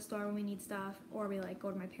 I'll go to the store when we need stuff, or we like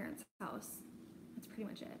go to my parents' house. That's pretty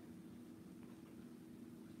much it.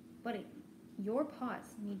 Buddy, your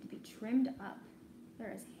paws need to be trimmed up.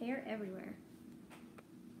 There is hair everywhere.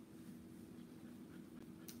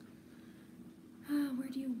 Where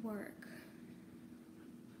do you work?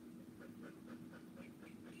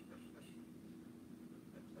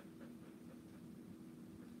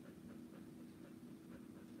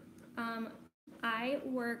 I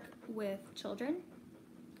work with children.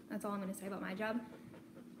 That's all I'm going to say about my job.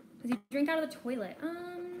 Does he drink out of the toilet?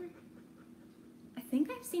 I think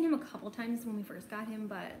I've seen him a couple times when we first got him,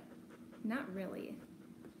 but not really.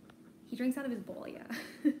 He drinks out of his bowl, yeah.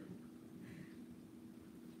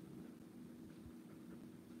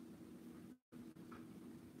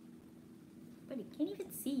 But he can't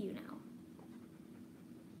even see you now.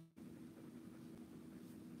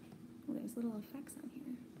 Oh, there's little effects on here.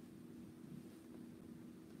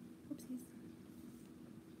 Oopsies.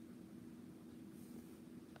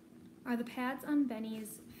 Are the pads on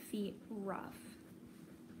Benny's feet rough?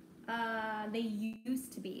 They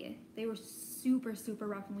used to be. They were super, super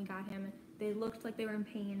rough when we got him. They looked like they were in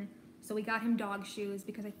pain. So we got him dog shoes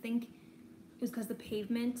because I think it was because the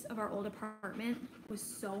pavement of our old apartment was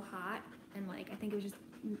so hot, and like I think it was just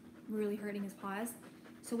really hurting his paws.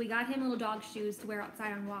 So we got him little dog shoes to wear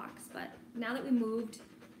outside on walks. But now that we moved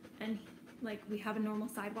and like we have a normal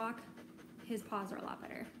sidewalk, his paws are a lot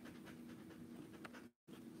better.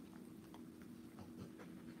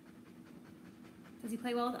 Does he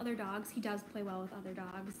play well with other dogs? He does play well with other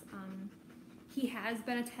dogs. He has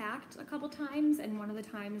been attacked a couple times, and one of the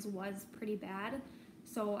times was pretty bad.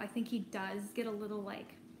 So I think he does get a little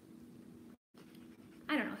like,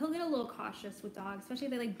 I don't know, he'll get a little cautious with dogs, especially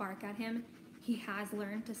if they like bark at him. He has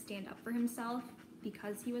learned to stand up for himself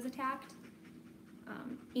because he was attacked.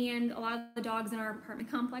 And a lot of the dogs in our apartment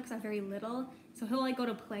complex are very little, so he'll like go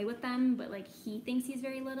to play with them, but like he thinks he's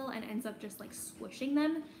very little and ends up just like squishing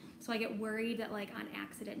them. So I get worried that like on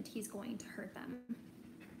accident he's going to hurt them.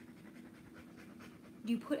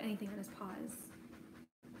 Do you put anything on his paws?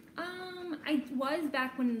 I was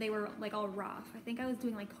back when they were like all rough. I think I was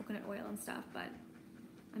doing like coconut oil and stuff, but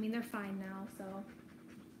I mean they're fine now, so.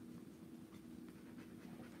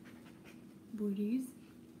 Booties.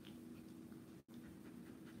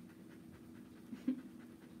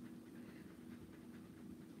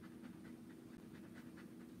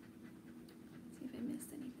 See if I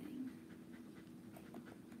missed anything.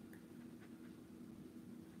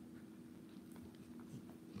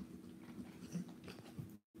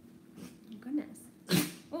 Oh, goodness.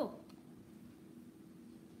 Oh.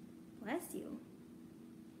 Bless you.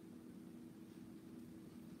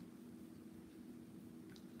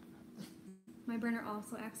 My Brenner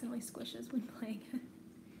also accidentally squishes when playing.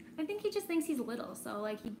 I think he just thinks he's little, so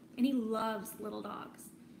like he loves little dogs,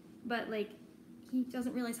 but like he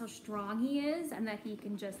doesn't realize how strong he is and that he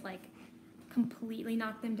can just like completely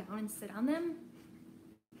knock them down and sit on them.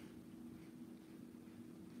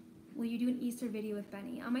 Will you do an Easter video with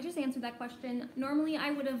Benny? I just answered that question. Normally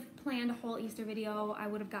I would have planned a whole Easter video. I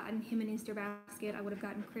would have gotten him an Easter basket. I would have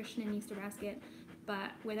gotten Christian an Easter basket,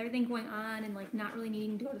 but with everything going on and like not really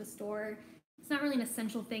needing to go to the store, it's not really an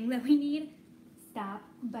essential thing that we need. Stop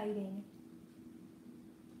biting.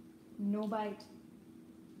 No bite.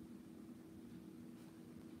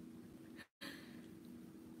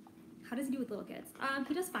 How does he do with little kids?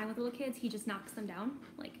 He does fine with little kids. He just knocks them down.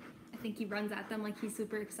 Like, I think he runs at them like he's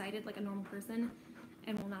super excited, like a normal person,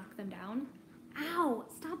 and will knock them down. Ow!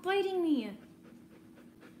 Stop biting me!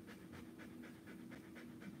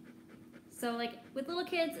 So, like, with little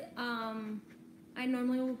kids, I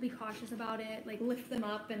normally will be cautious about it, like lift them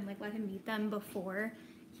up and like let him meet them before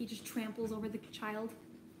he just tramples over the child.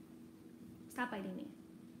 Stop biting me.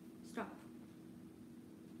 Stop.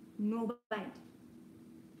 No bite.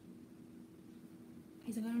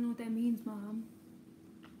 He's like, I don't know what that means, Mom.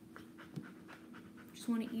 Just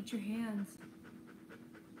want to eat your hands.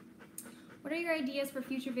 What are your ideas for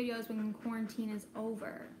future videos when quarantine is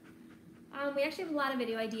over? We actually have a lot of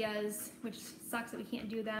video ideas, which sucks that we can't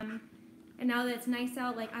do them. And now that it's nice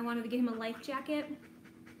out, like I wanted to get him a life jacket,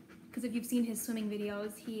 because if you've seen his swimming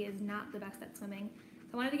videos, he is not the best at swimming.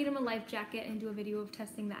 So I wanted to get him a life jacket and do a video of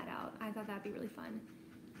testing that out. I thought that'd be really fun.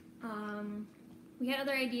 We had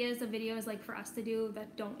other ideas of videos like for us to do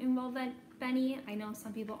that don't involve Benny. I know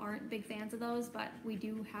some people aren't big fans of those, but we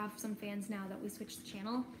do have some fans now that we switched the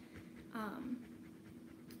channel.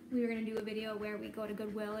 We were gonna do a video where we go to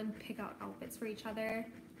Goodwill and pick out outfits for each other.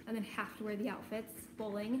 and then have to wear the outfits.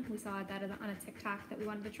 Bowling, we saw that on a TikTok that we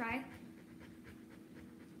wanted to try.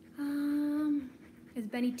 Is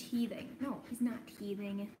Benny teething? No, he's not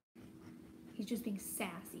teething. He's just being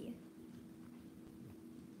sassy.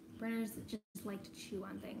 Brenners just like to chew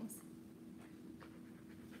on things.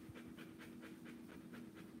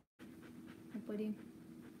 Hi, buddy.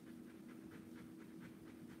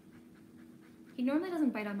 He normally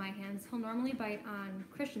doesn't bite on my hands. He'll normally bite on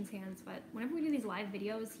Christian's hands, but whenever we do these live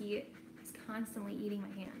videos, he is constantly eating my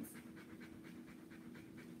hands.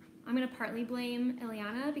 I'm gonna partly blame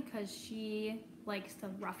Ileana because she likes to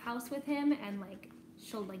roughhouse with him and like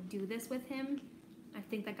she'll like do this with him. I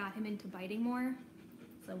think that got him into biting more.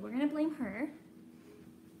 So we're gonna blame her.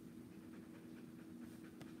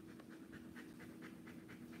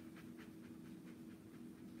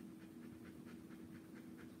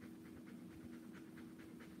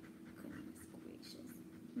 Goodness gracious.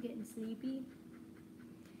 I'm getting sleepy.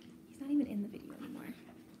 He's not even in the video anymore.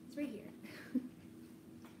 He's right here.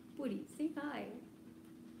 Woody, say hi.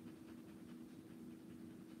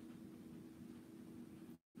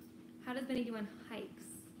 How does Benny do on hikes?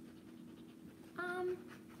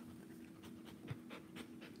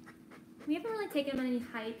 We haven't really taken him on any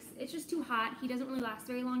hikes. It's just too hot. He doesn't really last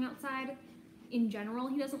very long outside. In general,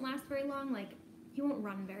 he doesn't last very long. Like, he won't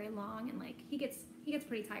run very long, and like he gets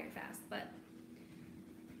pretty tired fast. But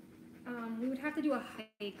we would have to do a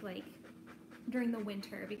hike like during the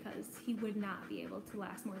winter because he would not be able to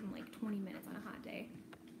last more than like 20 minutes on a hot day.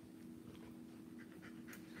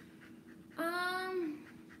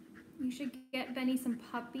 You should get Benny some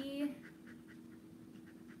puppy.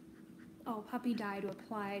 Oh, puppy dye to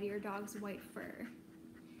apply to your dog's white fur.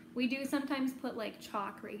 We do sometimes put like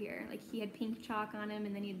chalk right here. Like he had pink chalk on him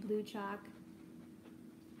and then he had blue chalk.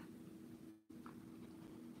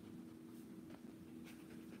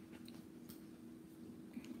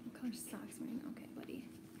 What color socks are wearing? Okay, buddy.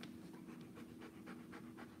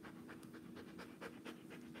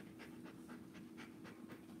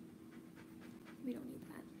 We don't need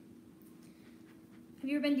that. Have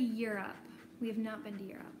you ever been to Europe? We have not been to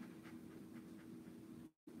Europe.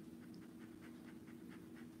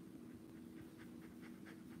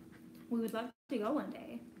 We would love to go one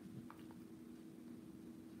day.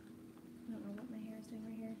 I don't know what my hair is doing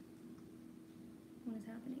right here. What is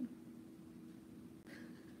happening?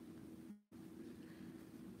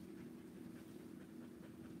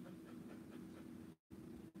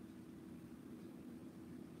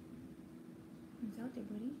 Who's out there,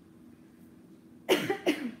 buddy?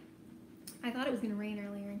 I thought it was going to rain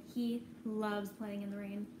earlier, and he loves playing in the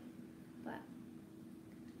rain, but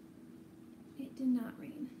it did not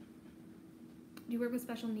rain. Do you work with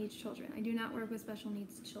special needs children? I do not work with special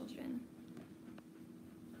needs children.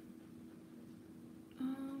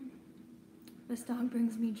 This dog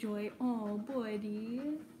brings me joy. Oh, buddy.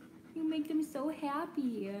 You make them so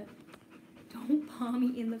happy. Don't paw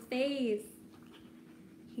me in the face.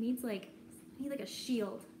 He needs like a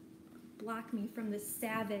shield. Block me from this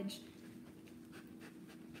savage.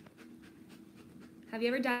 Have you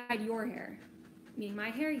ever dyed your hair? Meaning my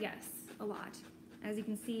hair? Yes, a lot. As you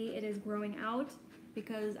can see, it is growing out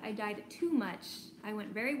because I dyed it too much. I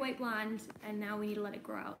went very white blonde, and now we need to let it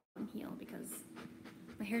grow out and heal because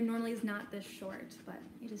my hair normally is not this short, but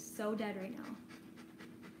it is so dead right now.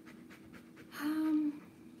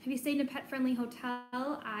 Have you stayed in a pet-friendly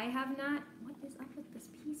hotel? I have not. What is up with this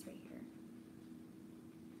piece right here?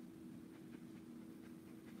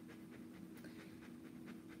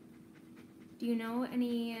 Do you know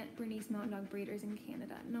any Bernese Mountain Dog breeders in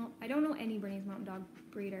Canada? No, I don't know any Bernese Mountain Dog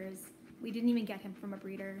breeders. We didn't even get him from a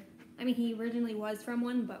breeder. I mean, he originally was from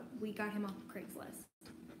one, but we got him off of Craigslist.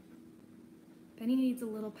 Benny needs a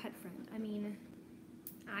little pet friend. I mean,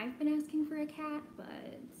 I've been asking for a cat, but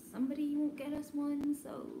somebody won't get us one,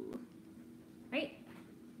 so... Right?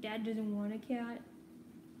 Dad doesn't want a cat.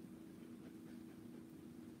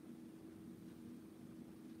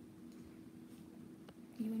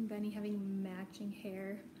 You and Benny having matching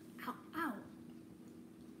hair. Ow, ow.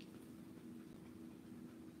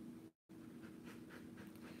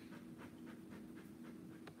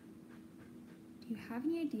 Do you have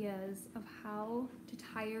any ideas of how to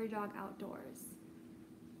tire your dog outdoors?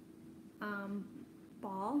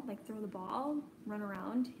 Ball, like throw the ball, run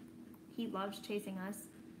around. He loves chasing us,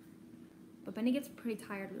 but Benny gets pretty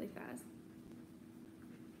tired really fast.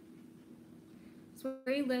 So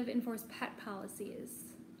where you live enforce pet policies.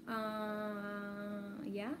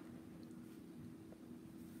 Yeah?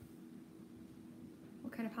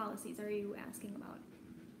 What kind of policies are you asking about?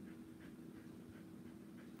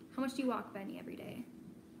 How much do you walk Benny every day?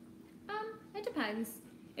 It depends.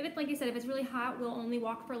 If it's, like I said, if it's really hot, we'll only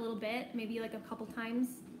walk for a little bit, maybe like a couple times.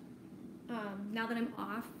 Now that I'm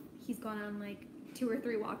off, he's gone on like 2 or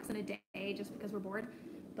 3 walks in a day just because we're bored.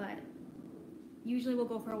 But usually we'll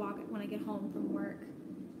go for a walk when I get home from work,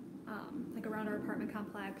 like around our apartment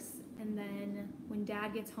complex. And then when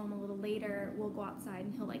Dad gets home a little later, we'll go outside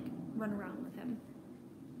and he'll like run around with him.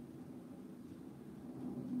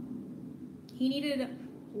 He needed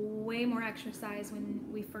way more exercise when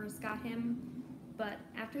we first got him, but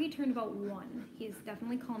after he turned about 1, he's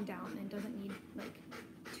definitely calmed down and doesn't need like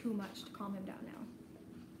too much to calm him down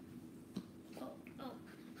now. Oh.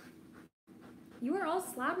 You are all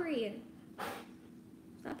slobbery.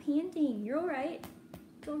 Stop panting. You're all right.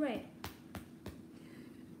 It's all right.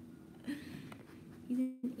 He's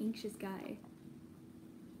an anxious guy.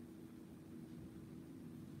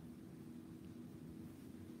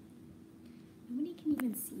 Nobody can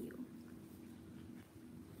even see you.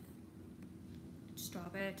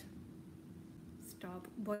 Stop it. Stop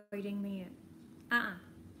biting me.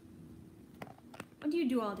 What do you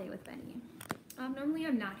do all day with Benny? Normally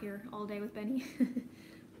I'm not here all day with Benny,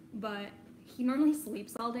 but he normally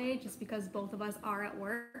sleeps all day just because both of us are at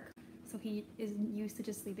work, so he is used to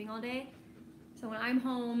just sleeping all day. So when I'm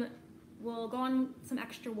home, we'll go on some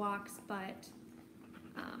extra walks, but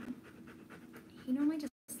he normally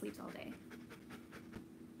just sleeps all day.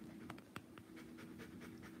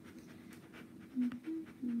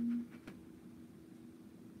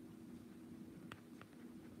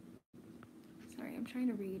 Sorry, I'm trying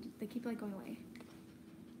to read. They keep like going away.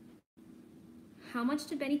 How much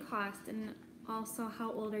did Benny cost, and also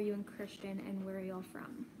how old are you and Christian, and where are y'all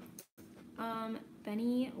from?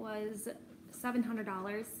 Benny was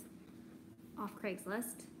 $700 off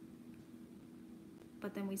Craigslist,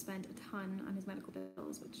 but then we spent a ton on his medical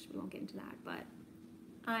bills, which we won't get into that. But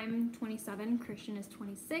I'm 27, Christian is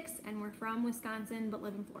 26, and we're from Wisconsin but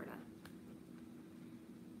live in Florida.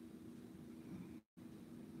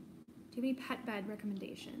 Do you have any pet bed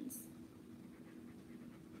recommendations?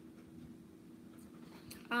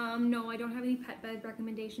 No, I don't have any pet bed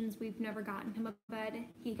recommendations. We've never gotten him a bed.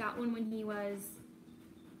 He got one when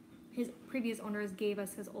his previous owners gave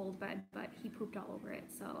us his old bed, but he pooped all over it.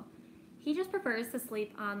 So he just prefers to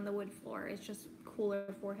sleep on the wood floor. It's just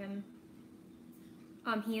cooler for him.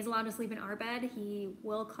 He is allowed to sleep in our bed. He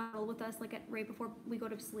will cuddle with us like right before we go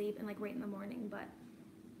to sleep and like right in the morning, but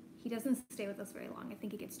he doesn't stay with us very long. I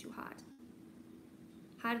think it gets too hot.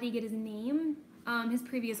 How did he get his name? His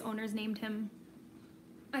previous owners named him.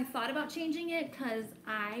 I thought about changing it because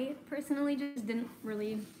I personally just didn't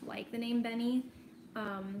really like the name Benny.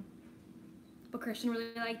 But Christian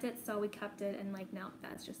really liked it, so we kept it, and like now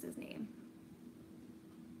that's just his name.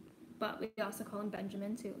 But we also call him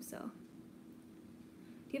Benjamin too, so. Do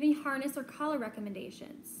you have any harness or collar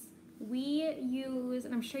recommendations? We use,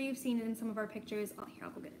 and I'm sure you've seen it in some of our pictures. Oh, here,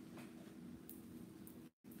 I'll go get it.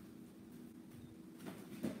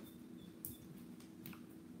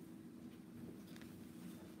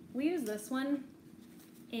 We use this one,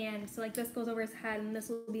 and so like this goes over his head, and this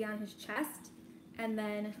will be on his chest, and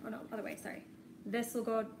then, oh no, other way, sorry. This will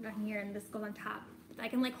go down here, and this goes on top. I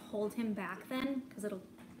can like hold him back then, because it'll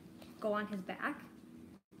go on his back.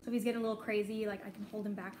 So if he's getting a little crazy, like I can hold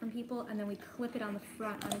him back from people, and then we clip it on the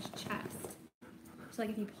front on his chest. So like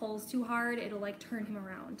if he pulls too hard, it'll like turn him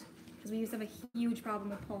around, because we used to have a huge problem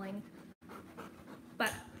with pulling.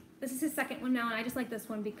 But this is his second one now, and I just like this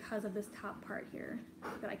one because of this top part here,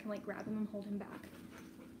 that I can like grab him and hold him back.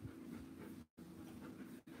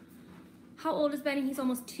 How old is Benny? He's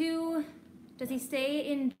almost 2. Does he stay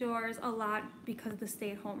indoors a lot because of the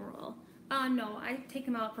stay-at-home rule? No, I take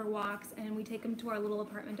him out for walks, and we take him to our little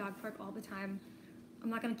apartment dog park all the time.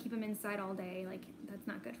 I'm not gonna keep him inside all day, like that's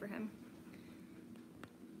not good for him.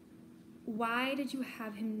 Why did you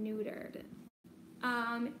have him neutered?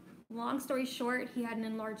 Long story short, he had an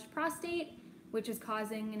enlarged prostate, which is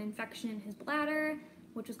causing an infection in his bladder,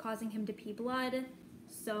 which was causing him to pee blood.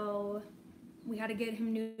 So we had to get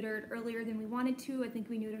him neutered earlier than we wanted to. I think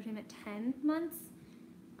we neutered him at 10 months,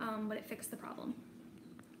 but it fixed the problem.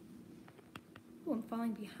 Oh, I'm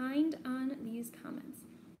falling behind on these comments.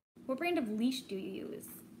 What brand of leash do you use?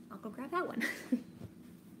 I'll go grab that one.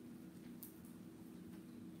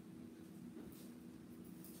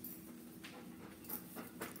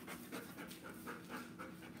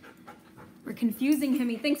 We're confusing him.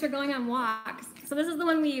 He thinks we're going on walks. So this is the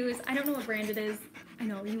one we use. I don't know what brand it is. I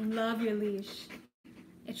know, you love your leash.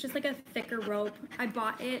 It's just like a thicker rope. I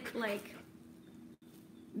bought it like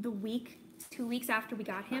the 2 weeks after we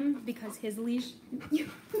got him because his leash.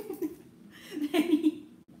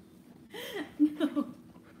 No.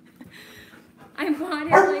 I bought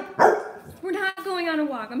it like We're not going on a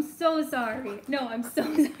walk. I'm so sorry. No, I'm so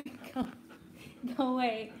sorry. Go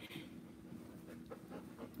away.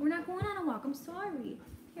 We're not going on a walk. I'm sorry.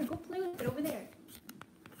 Here, go play with it over there.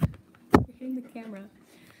 You're hitting the camera.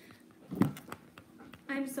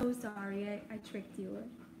 I'm so sorry. I tricked you.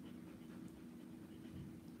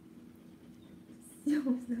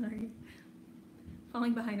 So sorry.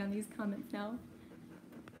 Falling behind on these comments now.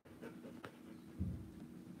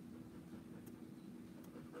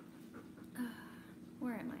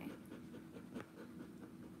 Where am I?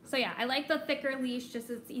 So yeah, I like the thicker leash, just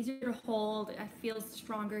it's easier to hold. I feel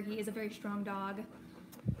stronger. He is a very strong dog.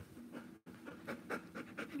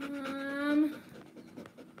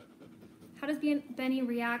 How does Benny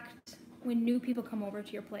react when new people come over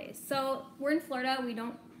to your place? So we're in Florida. We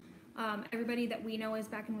don't, everybody that we know is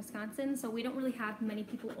back in Wisconsin, so we don't really have many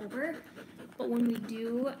people over. But when we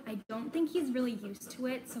do, I don't think he's really used to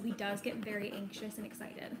it, so he does get very anxious and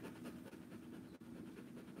excited.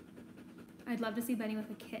 I'd love to see Benny with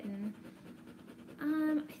a kitten.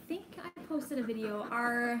 I think I posted a video,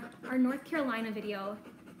 our North Carolina video.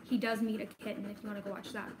 He does meet a kitten if you want to go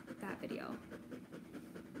watch that video.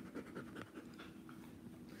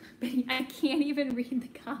 Benny, I can't even read the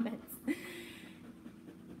comments.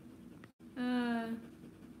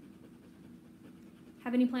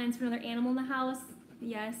 Have any plans for another animal in the house?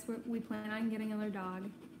 Yes, we plan on getting another dog.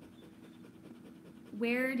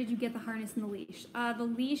 Where did you get the harness and the leash? The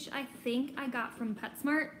leash I think I got from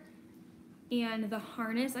PetSmart, and the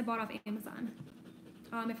harness I bought off Amazon.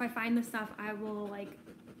 If I find the stuff,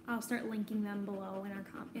 I'll start linking them below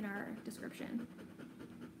in our description.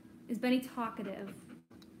 Is Benny talkative?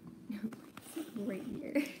 Right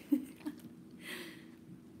here.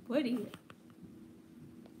 Woody.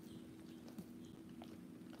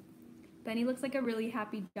 Benny looks like a really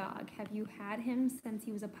happy dog. Have you had him since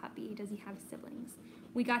he was a puppy? Does he have siblings?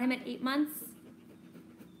 We got him at 8 months.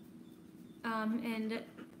 And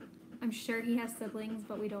I'm sure he has siblings,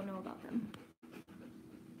 but we don't know about them.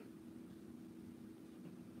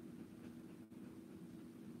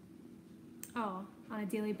 Oh, on a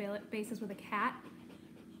daily basis with a cat?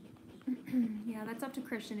 Yeah, that's up to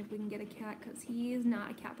Christian if we can get a cat, because he is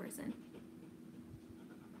not a cat person.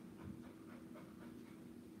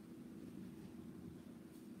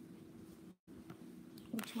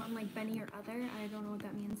 Which one, like Benny or other? I don't know what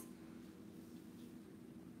that means.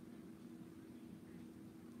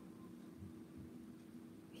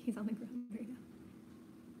 He's on the ground right now.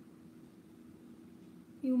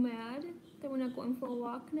 You mad that we're not going for a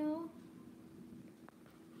walk now?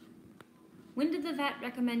 When did the vet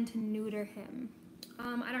recommend to neuter him?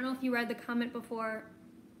 I don't know if you read the comment before.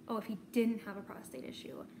 Oh, if he didn't have a prostate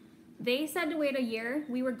issue. They said to wait a year.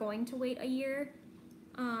 We were going to wait a year.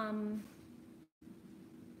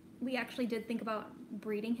 We actually did think about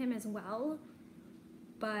breeding him as well,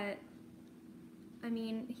 but I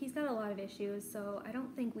mean, he's got a lot of issues, so I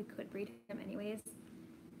don't think we could breed him anyways.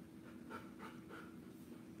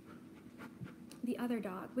 The other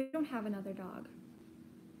dog. We don't have another dog.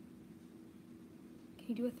 Can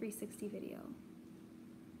you do a 360 video?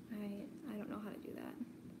 I don't know how to do that.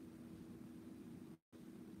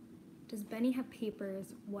 Does Benny have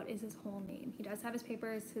papers? What is his whole name? He does have his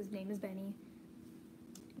papers. His name is Benny.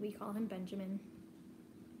 We call him Benjamin.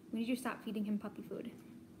 When did you stop feeding him puppy food?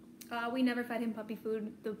 We never fed him puppy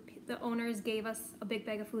food. The owners gave us a big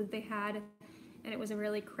bag of food they had, and it was a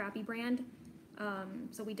really crappy brand.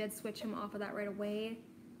 So we did switch him off of that right away,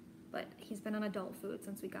 but he's been on adult food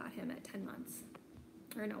since we got him at 10 months.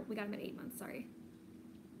 Or no, we got him at 8 months, sorry.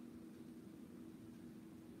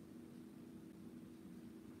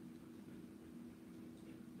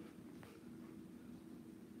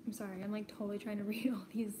 I'm sorry, I'm like totally trying to read all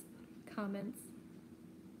these comments.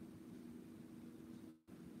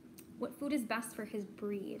 What food is best for his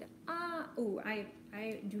breed?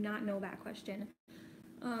 I do not know that question.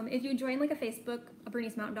 If you join like a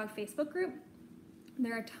Bernese Mountain Dog Facebook group,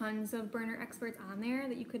 there are tons of burner experts on there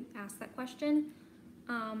that you could ask that question.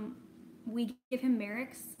 We give him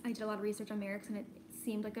Merrick's. I did a lot of research on Merrick's, and it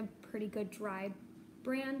seemed like a pretty good dry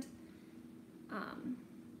brand.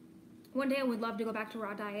 One day I would love to go back to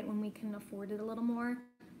raw diet when we can afford it a little more,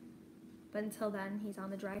 but until then, he's on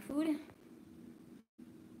the dry food.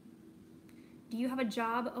 Do you have a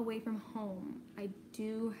job away from home? I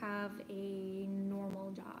do have a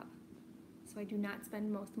normal job, so I do not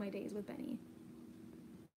spend most of my days with Benny.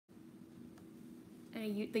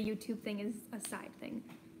 And the YouTube thing is a side thing.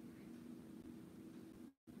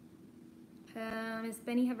 Has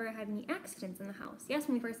Benny ever had any accidents in the house? Yes,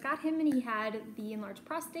 when we first got him and he had the enlarged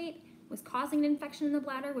prostate, was causing an infection in the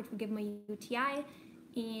bladder, which would give him a UTI,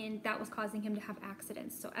 and that was causing him to have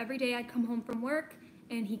accidents. So every day I'd come home from work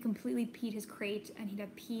and he completely peed his crate and he'd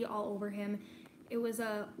have pee all over him. It was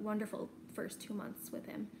a wonderful first 2 months with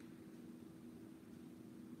him.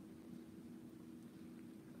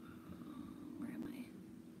 Where am I?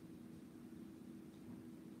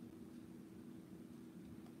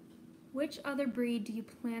 Which other breed do you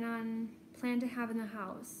plan to have in the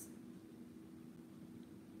house?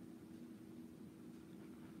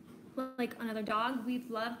 Like another dog? We'd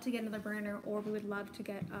love to get another Berner, or we would love to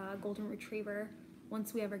get a golden retriever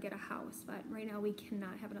once we ever get a house, but right now we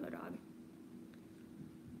cannot have another dog.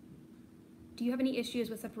 Do you have any issues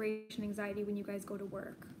with separation anxiety when you guys go to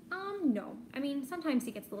work? No. I mean, sometimes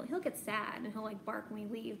he'll get sad and he'll like bark when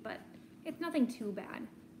we leave, but it's nothing too bad.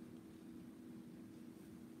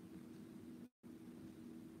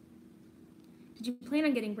 Did you plan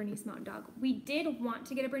on getting Bernese Mountain Dog? We did want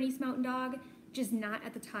to get a Bernese Mountain Dog, just not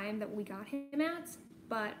at the time that we got him at,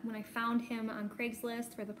 but when I found him on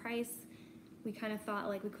Craigslist for the price, we kind of thought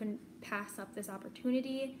like we couldn't pass up this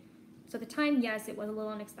opportunity. So at the time, yes, it was a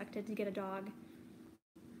little unexpected to get a dog,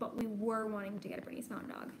 but we were wanting to get a Bernese Mountain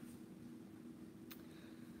Dog.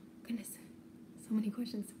 Goodness, so many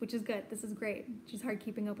questions, which is good. This is great. It's just hard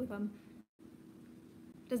keeping up with them.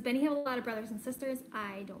 Does Benny have a lot of brothers and sisters?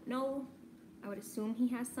 I don't know. I would assume he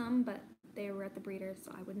has some, but they were at the breeder,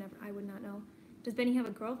 so I would not know. Does Benny have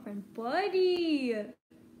a girlfriend? Buddy!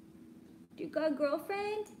 Do you got a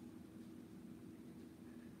girlfriend?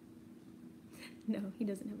 No, he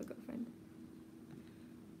doesn't have a girlfriend.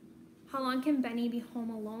 How long can Benny be home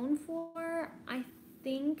alone for? I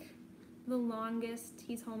think the longest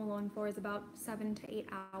he's home alone for is about 7 to 8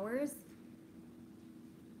 hours.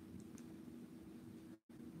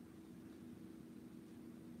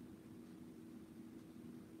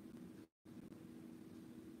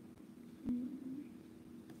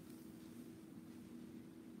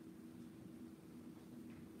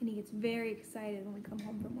 And he gets very excited when we come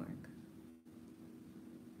home from work.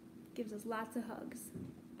 Gives us lots of hugs.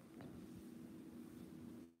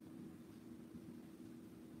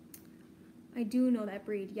 I do know that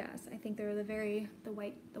breed, yes. I think they're the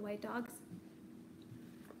white dogs.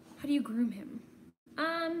 How do you groom him?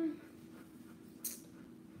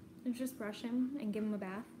 Just brush him and give him a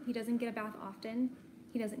bath. He doesn't get a bath often.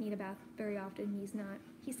 He doesn't need a bath very often.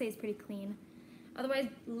 He stays pretty clean. Otherwise,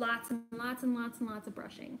 lots and lots and lots and lots of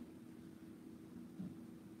brushing.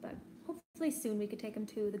 But hopefully soon we could take him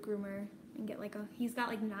to the groomer and get he's got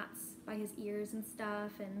like knots by his ears and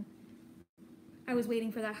stuff, and I was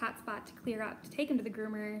waiting for that hot spot to clear up to take him to the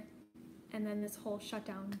groomer, and then this whole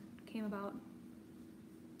shutdown came about.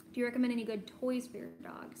 Do you recommend any good toys for your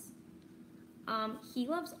dogs? He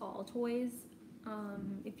loves all toys.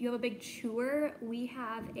 If you have a big chewer, we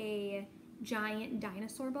have a giant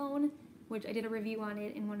dinosaur bone, which I did a review on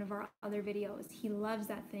it in one of our other videos. He loves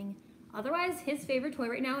that thing. Otherwise, his favorite toy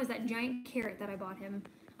right now is that giant carrot that I bought him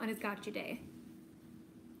on his gotcha day.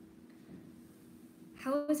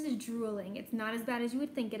 How is his drooling? It's not as bad as you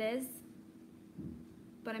would think it is.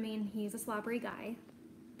 But I mean, he's a slobbery guy.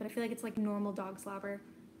 But I feel like it's like normal dog slobber.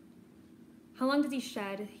 How long does he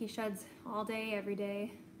shed? He sheds all day, every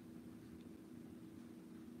day.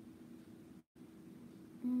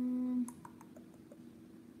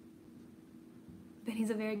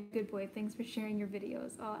 Benny's a very good boy. Thanks for sharing your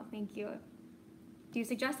videos. Oh, thank you. Do you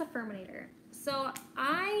suggest a Furminator? So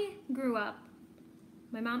I grew up,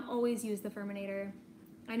 my mom always used the Furminator.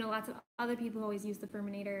 I know lots of other people always use the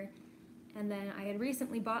Furminator. And then I had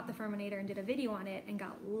recently bought the Furminator and did a video on it and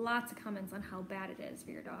got lots of comments on how bad it is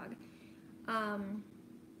for your dog.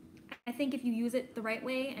 I think if you use it the right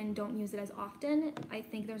way and don't use it as often, I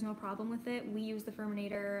think there's no problem with it. We use the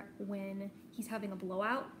Furminator when he's having a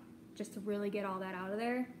blowout, just to really get all that out of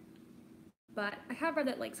there. But I have read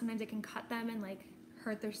that like sometimes it can cut them and like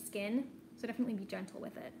hurt their skin, so definitely be gentle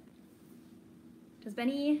with it. Does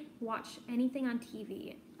Benny watch anything on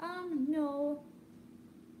TV? No.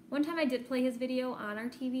 One time I did play his video on our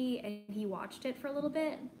TV and he watched it for a little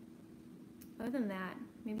bit. Other than that,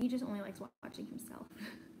 maybe he just only likes watching himself.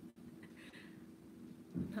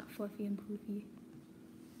 Not Fluffy and Poofy.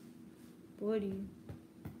 Buddy,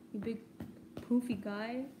 you big poofy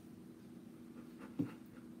guy.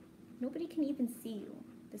 Nobody can even see you.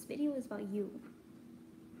 This video is about you.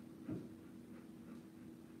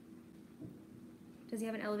 Does he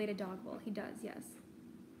have an elevated dog bowl? He does, yes.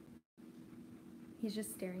 He's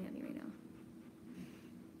just staring at me right now.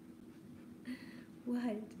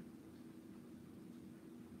 What?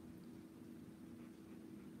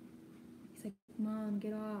 He's like, Mom,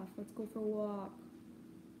 get off. Let's go for a walk.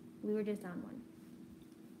 We were just on one.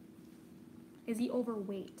 Is he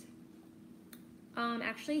overweight?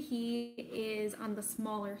 Actually, he is on the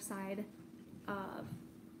smaller side of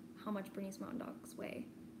how much Bernese Mountain Dogs weigh.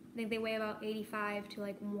 I think they weigh about 85 to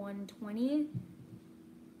like 120,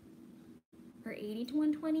 or 80 to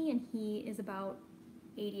 120, and he is about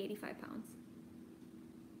 80, 85 pounds.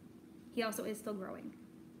 He also is still growing.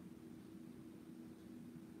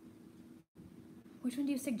 Which one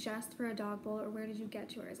do you suggest for a dog bowl, or where did you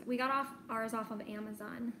get yours? We got ours off of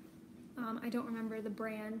Amazon. I don't remember the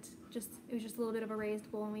brand. It was just a little bit of a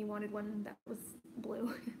raised bowl, and we wanted one that was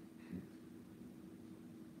blue.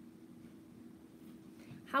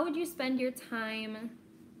 How would you spend your time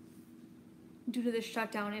due to the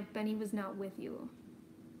shutdown if Benny was not with you?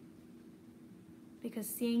 Because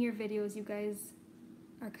seeing your videos, you guys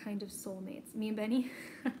are kind of soulmates. Me and Benny.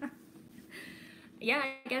 Yeah,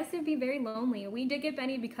 I guess it'd be very lonely. We did get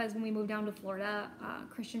Benny because when we moved down to Florida,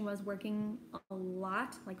 Christian was working a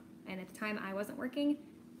lot, and at the time I wasn't working.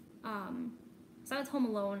 So I was home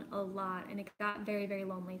alone a lot, and it got very, very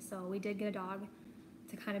lonely. So we did get a dog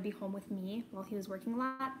to kind of be home with me while he was working a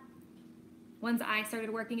lot. Once I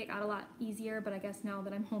started working, it got a lot easier, but I guess now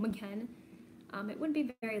that I'm home again, it would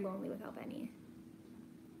be very lonely without Benny.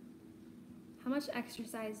 How much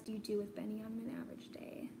exercise do you do with Benny on an average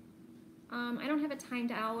day? I don't have it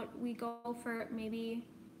timed out. We go for maybe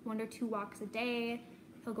 1 or 2 walks a day.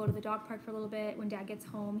 He'll go to the dog park for a little bit. When Dad gets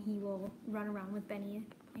home, he will run around with Benny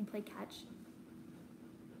and play catch.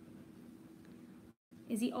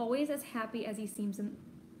 Is he always as happy as he seems in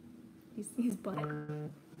his butt? Where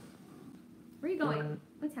are you going?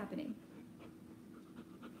 What's happening?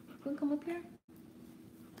 You wanna come up here?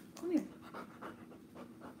 Come here.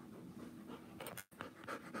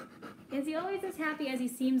 Is he always as happy as he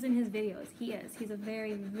seems in his videos? He is. He's a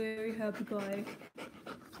very, very happy guy.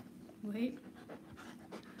 Wait.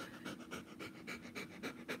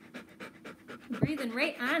 Breathing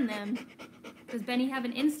right on them. Does Benny have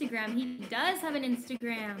an Instagram? He does have an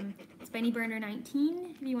Instagram. It's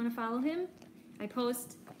BennyBurner19 if you want to follow him. I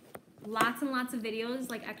post lots and lots of videos,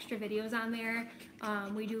 like extra videos on there.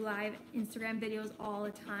 We do live Instagram videos all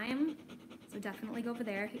the time. So definitely go over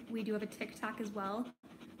there. We do have a TikTok as well.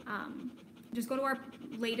 Just go to our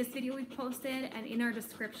latest video we posted, and in our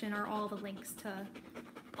description are all the links to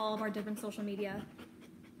all of our different social media.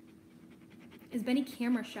 Is Benny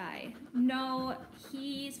camera shy? No,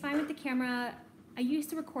 he's fine with the camera. I used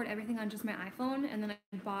to record everything on just my iPhone, and then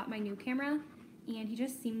I bought my new camera, and he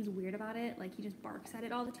just seems weird about it. Like, he just barks at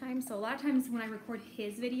it all the time. So a lot of times when I record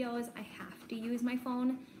his videos, I have to use my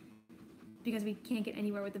phone because we can't get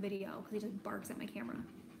anywhere with the video because he just barks at my camera.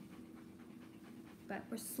 But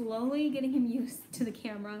we're slowly getting him used to the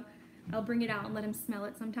camera. I'll bring it out and let him smell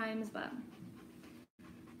it sometimes, but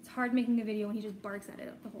it's hard making a video when he just barks at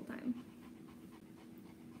it the whole time.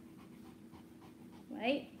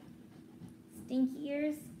 Right? Stinky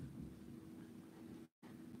ears.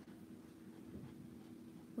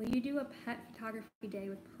 Will you do a pet photography day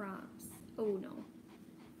with props? Oh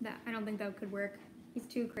no. I don't think that could work. He's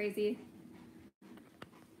too crazy.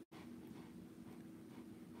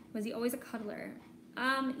 Was he always a cuddler?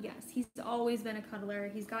 Yes, he's always been a cuddler.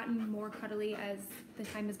 He's gotten more cuddly as the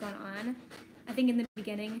time has gone on. I think in the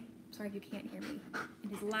beginning, sorry if you can't hear me,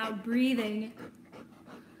 and his loud breathing.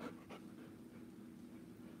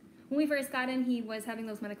 When we first got him, he was having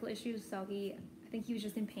those medical issues, so I think he was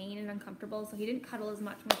just in pain and uncomfortable, so he didn't cuddle as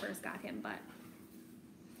much when we first got him, but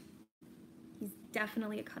he's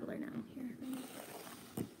definitely a cuddler now.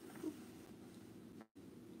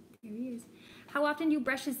 Here he is. How often do you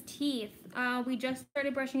brush his teeth? We just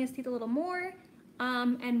started brushing his teeth a little more,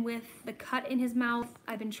 and with the cut in his mouth,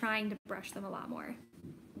 I've been trying to brush them a lot more.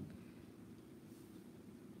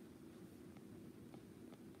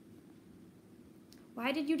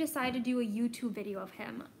 Why did you decide to do a YouTube video of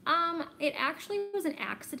him? It actually was an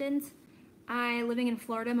accident. Living in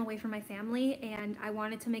Florida, I'm away from my family, and I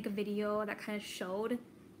wanted to make a video that kind of showed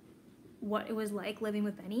what it was like living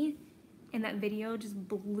with Benny, and that video just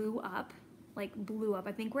blew up. Like, blew up.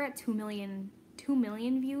 I think we're at 2 million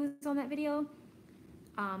views on that video.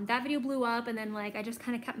 That video blew up, and then I just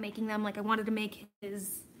kind of kept making them. I wanted to make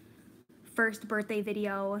his first birthday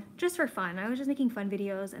video just for fun. I was just making fun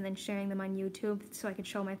videos and then sharing them on YouTube so I could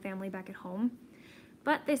show my family back at home.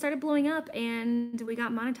 But they started blowing up, and we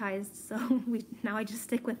got monetized, so now I just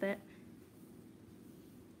stick with it.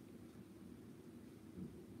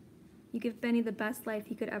 You give Benny the best life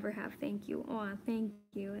he could ever have. Thank you. Aw, thank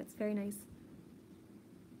you. That's very nice.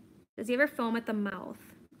 Does he ever foam at the mouth?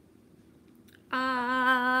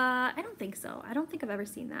 I don't think so. I don't think I've ever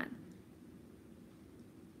seen that.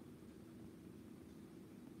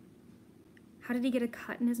 How did he get a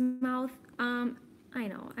cut in his mouth? I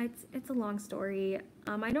know, it's a long story.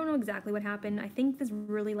 I don't know exactly what happened. I think this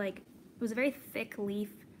really like, it was a very thick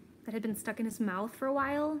leaf that had been stuck in his mouth for a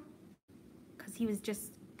while because he was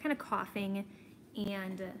just kind of coughing,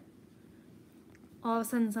 and all of a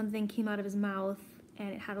sudden something came out of his mouth and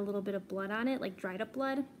it had a little bit of blood on it, like dried up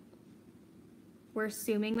blood. We're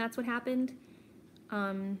assuming that's what happened.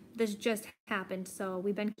 This just happened, so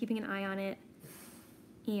we've been keeping an eye on it,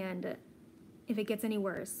 and if it gets any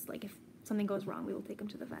worse, like if something goes wrong, we will take him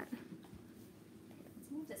to the vet.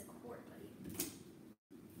 Let's move this cord, buddy.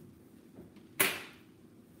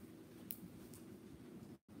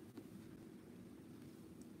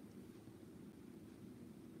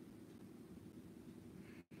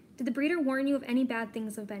 Did the breeder warn you of any bad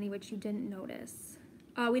things of Benny which you didn't notice?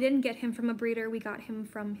 We didn't get him from a breeder. We got him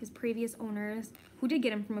from his previous owners, who did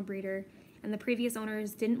get him from a breeder, and the previous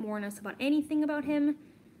owners didn't warn us about anything about him.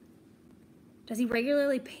 Does he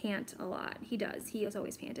regularly pant a lot? He does. He is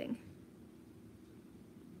always panting.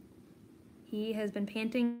 He has been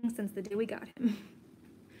panting since the day we got him.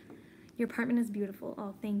 Your apartment is beautiful.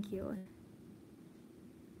 Oh, thank you.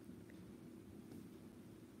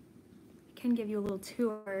 I can give you a little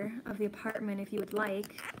tour of the apartment if you would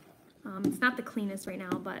like. It's not the cleanest right now,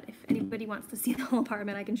 but if anybody wants to see the whole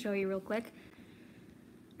apartment, I can show you real quick.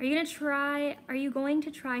 Are you going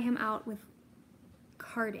to try him out with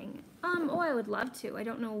carding? Oh, I would love to. I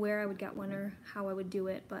don't know where I would get one or how I would do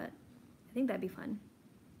it, but I think that'd be fun.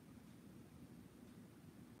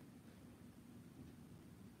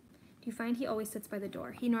 Do you find he always sits by the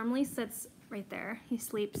door? He normally sits right there. He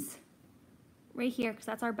sleeps right here because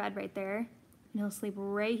that's our bed right there. And he'll sleep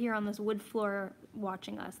right here on this wood floor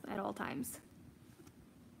watching us at all times.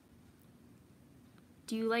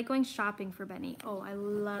 Do you like going shopping for Benny? Oh, I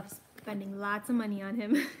love spending lots of money on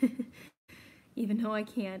him, even though I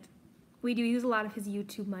can't. We do use a lot of his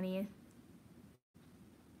YouTube money,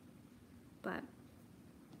 but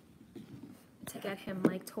to get him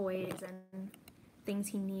like toys and things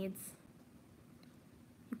he needs,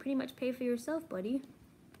 you pretty much pay for yourself, buddy.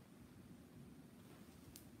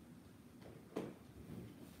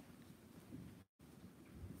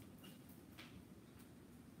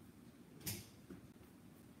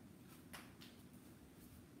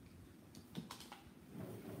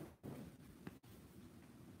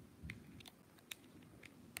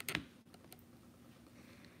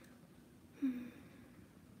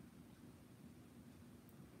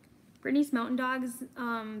 Brittany's Mountain Dogs,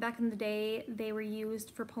 back in the day, they were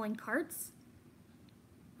used for pulling carts.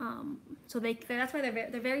 So that's why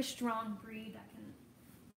they're very strong breed that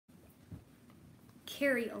can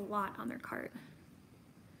carry a lot on their cart.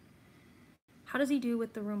 How does he do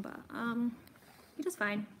with the Roomba? He does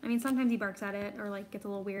fine. I mean, sometimes he barks at it or like gets a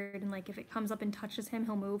little weird, and like if it comes up and touches him,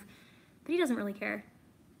 he'll move, but he doesn't really care.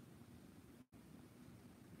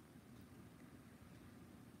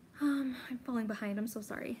 I'm falling behind, I'm so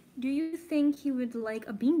sorry. Do you think he would like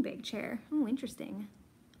a beanbag chair? Oh, interesting.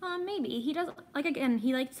 Maybe. He does, like again,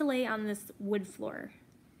 he likes to lay on this wood floor.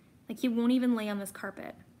 Like he won't even lay on this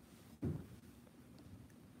carpet.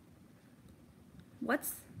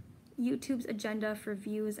 What's YouTube's agenda for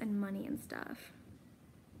views and money and stuff?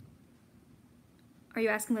 Are you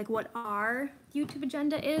asking like what our YouTube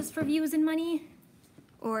agenda is for views and money?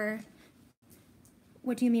 Or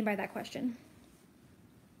what do you mean by that question?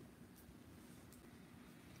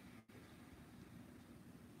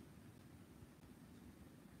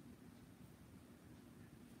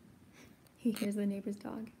 He hears the neighbor's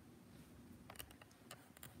dog.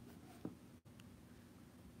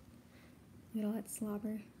 Look at all that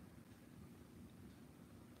slobber.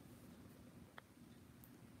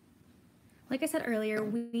 Like I said earlier,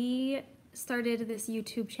 we started this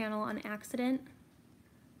YouTube channel on accident.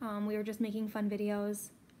 We were just making fun videos.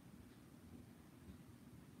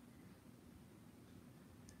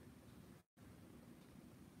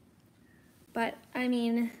 But I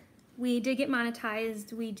mean, we did get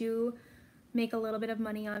monetized. We do make a little bit of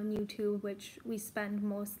money on YouTube, which we spend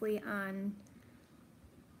mostly on.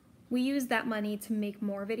 We use that money to make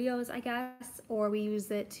more videos, I guess, or we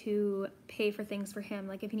use it to pay for things for him,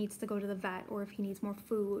 like if he needs to go to the vet or if he needs more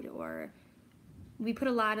food, or we put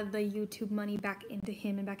a lot of the YouTube money back into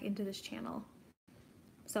him and back into this channel.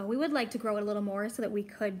 So we would like to grow it a little more so that we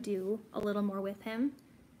could do a little more with him.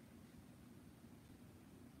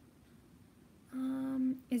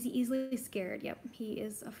 Is he easily scared? Yep, he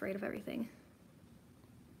is afraid of everything.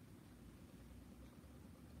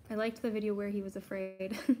 I liked the video where he was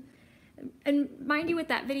afraid. And mind you, with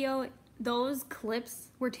that video, those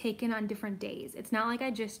clips were taken on different days. It's not like I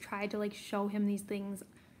just tried to like show him these things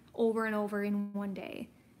over and over in one day.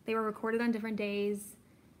 They were recorded on different days,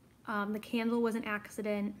 The candle was an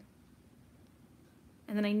accident.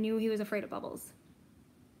 And then I knew he was afraid of bubbles.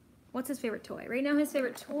 What's his favorite toy? Right now his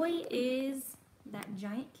favorite toy is that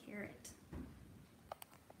giant carrot.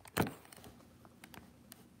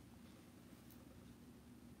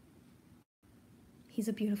 He's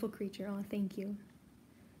a beautiful creature. Oh, thank you.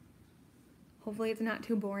 Hopefully it's not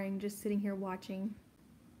too boring just sitting here watching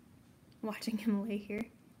him lay here.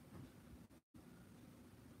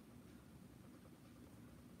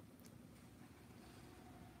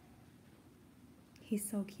 He's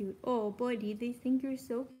so cute. Oh, buddy, they think you're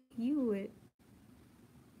so cute.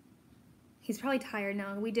 He's probably tired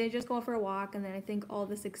now. We did just go for a walk, and then I think all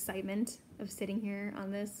this excitement of sitting here on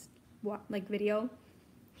this video,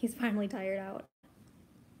 he's finally tired out.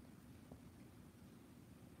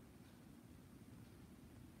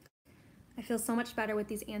 I feel so much better with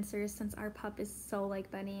these answers since our pup is so like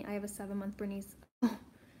Benny. I have a 7-month Bernese.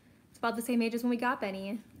 It's about the same age as when we got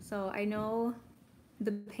Benny, so I know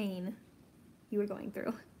the pain you were going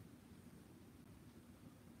through.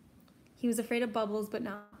 He was afraid of bubbles, but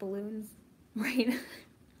not balloons, right?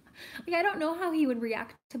 Like, I don't know how he would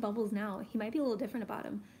react to bubbles now. He might be a little different about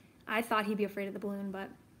him. I thought he'd be afraid of the balloon, but...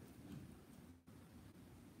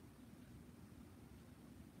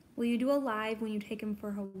 Will you do a live when you take him for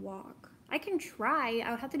a walk? I can try.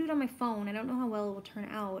 I would have to do it on my phone. I don't know how well it will turn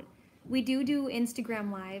out. We do Instagram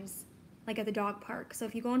lives, like at the dog park. So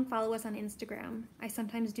if you go and follow us on Instagram, I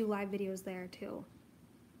sometimes do live videos there too.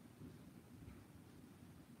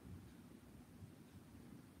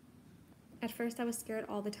 At first I was scared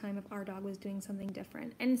all the time if our dog was doing something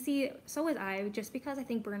different. And see, so was I, just because I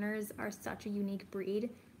think Berners are such a unique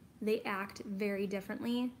breed. They act very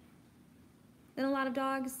differently than a lot of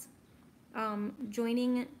dogs.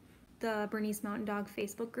 Joining the Bernese Mountain Dog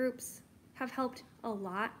Facebook groups have helped a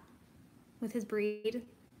lot with his breed.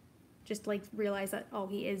 Just like realize that, oh,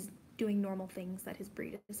 he is doing normal things that his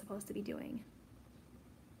breed is supposed to be doing.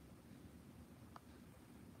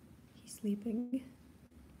 He's sleeping.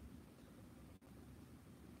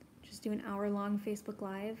 Just do an hour-long Facebook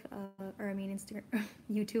Live, Instagram,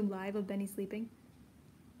 YouTube Live of Benny sleeping.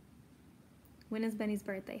 When is Benny's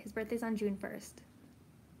birthday? His birthday's on June 1st.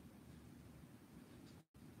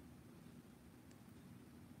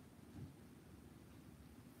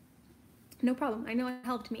 No problem. I know it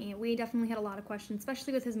helped me. We definitely had a lot of questions,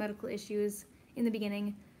 especially with his medical issues in the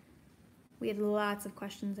beginning. We had lots of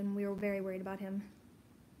questions and we were very worried about him.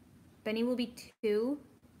 Benny will be 2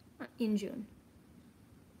 in June.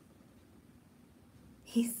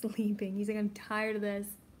 He's sleeping. He's like, I'm tired of this.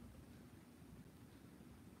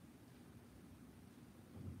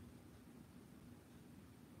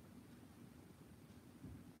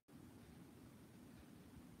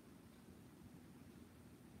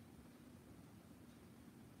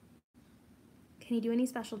 Can he do any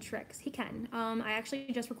special tricks? He can. I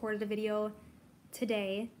actually just recorded a video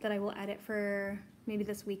today that I will edit for maybe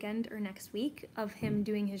this weekend or next week of him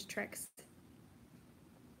doing his tricks.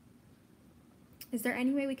 Is there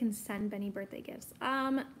any way we can send Benny birthday gifts?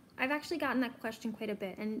 I've actually gotten that question quite a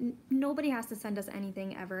bit, and nobody has to send us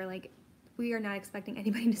anything ever. Like, we are not expecting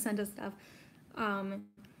anybody to send us stuff.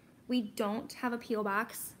 We don't have a P.O.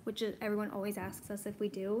 box, which is, everyone always asks us if we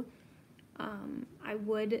do. I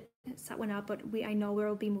would set one up, but I know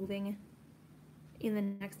we'll be moving in the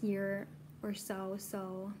next year or so,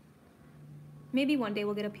 so maybe one day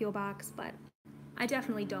we'll get a P.O. box, but I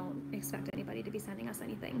definitely don't expect anybody to be sending us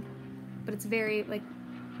anything. But it's very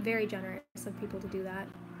generous of people to do that.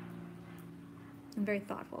 And very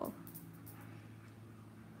thoughtful.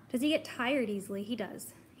 Does he get tired easily? He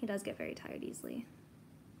does. He does get very tired easily.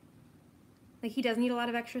 Like, he does need a lot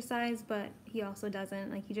of exercise, but he also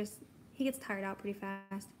doesn't. Like, he gets tired out pretty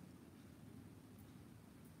fast.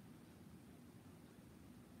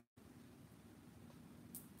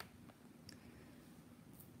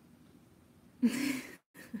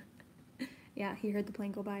 Yeah, he heard the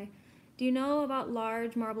plane go by. Do you know about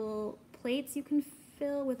large marble plates you can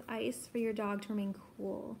fill with ice for your dog to remain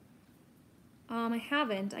cool? I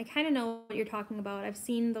haven't. I kind of know what you're talking about. I've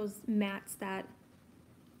seen those mats that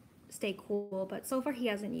stay cool, but so far he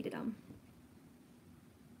hasn't needed them.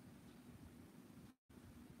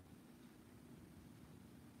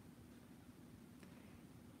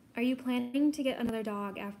 Are you planning to get another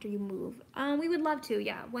dog after you move? We would love to,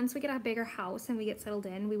 yeah. Once we get a bigger house and we get settled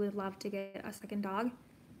in, we would love to get a second dog.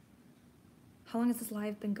 How long has this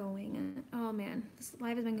live been going? Oh man, this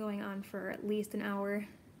live has been going on for at least an hour.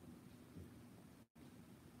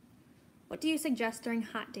 What do you suggest during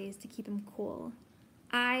hot days to keep him cool?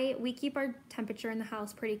 We keep our temperature in the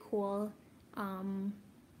house pretty cool.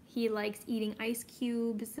 He likes eating ice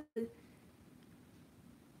cubes.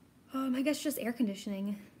 I guess just air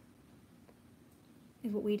conditioning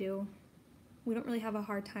is what we do. We don't really have a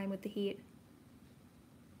hard time with the heat.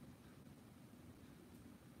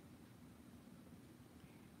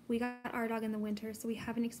 We got our dog in the winter, so we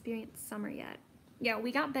haven't experienced summer yet. Yeah,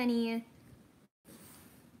 we got Benny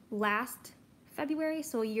last February,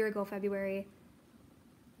 so a year ago February.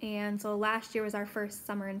 And so last year was our first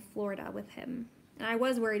summer in Florida with him. And I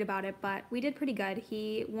was worried about it, but we did pretty good.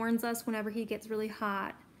 He warns us whenever he gets really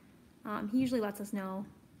hot. He usually lets us know.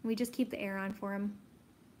 We just keep the air on for him.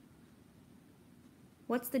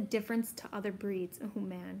 What's the difference to other breeds? Oh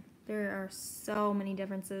man, there are so many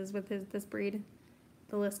differences with this breed.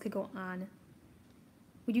 The list could go on.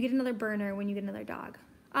 Would you get another Berner when you get another dog?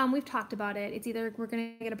 We've talked about it. It's either we're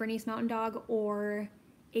gonna get a Bernese Mountain Dog or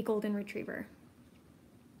a Golden Retriever.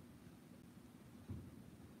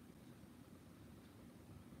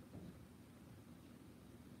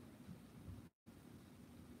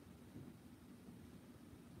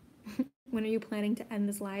 When are you planning to end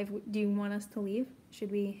this live? Do you want us to leave?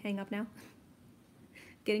 Should we hang up now?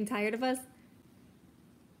 Getting tired of us?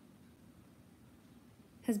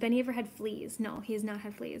 Has Benny ever had fleas? No, he has not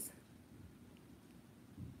had fleas.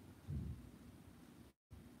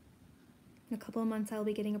 In a couple of months, I'll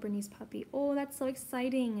be getting a Bernese puppy. Oh, that's so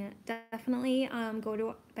exciting. Definitely go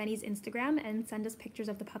to Benny's Instagram and send us pictures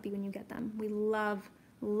of the puppy when you get them. We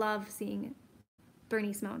love seeing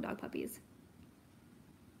Bernese Mountain Dog puppies.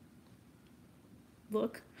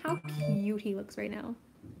 Look how cute he looks right now.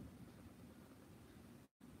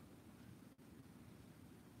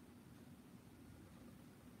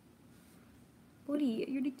 Buddy,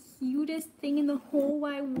 you're the cutest thing in the whole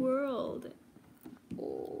wide world.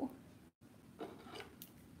 Oh.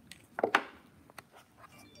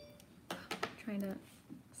 Trying to,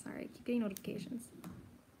 sorry, I keep getting notifications.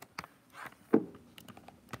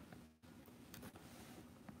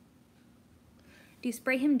 Do you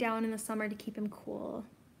spray him down in the summer to keep him cool?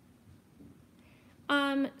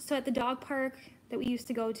 So at the dog park that we used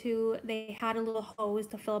to go to, they had a little hose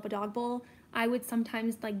to fill up a dog bowl. I would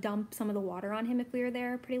sometimes like dump some of the water on him if we were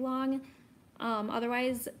there pretty long.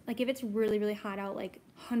 Otherwise, like if it's really hot out, like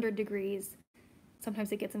 100 degrees,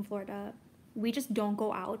 sometimes it gets in Florida, we just don't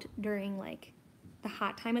go out during like the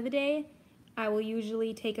hot time of the day. I will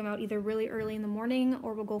usually take him out either really early in the morning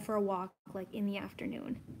or we'll go for a walk like in the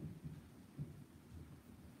afternoon.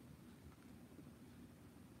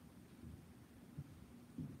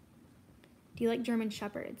 Do you like German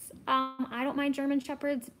Shepherds? I don't mind German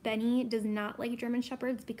Shepherds. Benny does not like German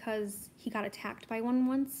Shepherds because he got attacked by one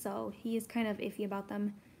once, so he is kind of iffy about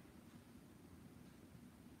them.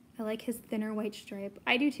 I like his thinner white stripe.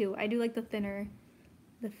 I do too. I do like the thinner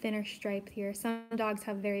stripe here. Some dogs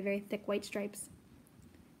have very thick white stripes.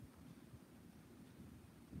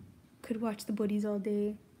 Could watch the buddies all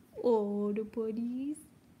day. Oh, the buddies.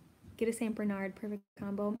 Get a St. Bernard, perfect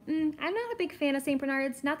combo. I'm not a big fan of St.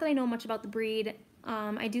 Bernards. Not that I know much about the breed.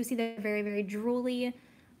 I do see they're very drooly.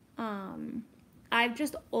 I've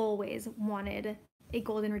just always wanted a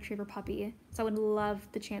Golden Retriever puppy, so I would love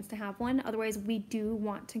the chance to have one. Otherwise, we do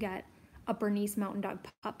want to get a Bernese Mountain Dog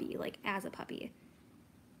puppy, like as a puppy,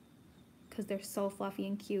 because they're so fluffy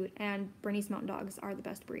and cute, and Bernese Mountain Dogs are the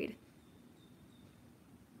best breed.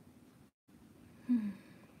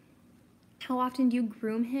 How often do you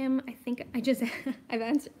groom him? I think I've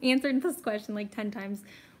answered this question like 10 times,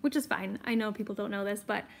 which is fine. I know people don't know this,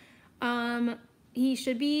 but he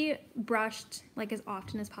should be brushed like as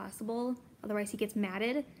often as possible. Otherwise he gets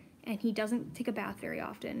matted, and he doesn't take a bath very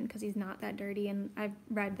often because he's not that dirty, and I've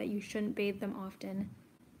read that you shouldn't bathe them often.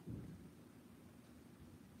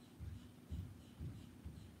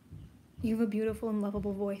 You have a beautiful and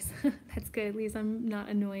lovable voice. That's good. At least I'm not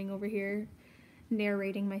annoying over here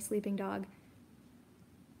narrating my sleeping dog.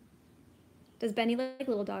 Does Benny like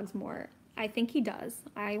little dogs more? I think he does.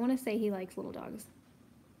 I want to say he likes little dogs.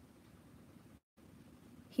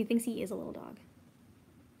 He thinks he is a little dog.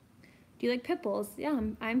 Do you like pit bulls? Yeah,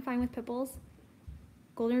 I'm fine with pit bulls.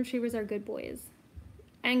 Golden Retrievers are good boys.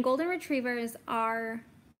 And Golden Retrievers are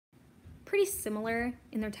pretty similar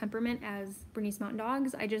in their temperament as Bernese Mountain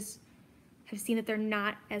Dogs. I just have seen that they're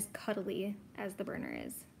not as cuddly as the Berner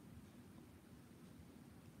is.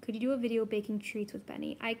 Could you do a video baking treats with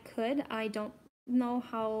Benny? I could. I don't know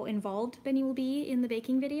how involved Benny will be in the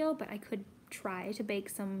baking video, but I could try to bake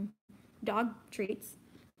some dog treats.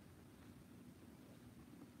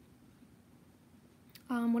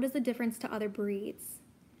 What is the difference to other breeds?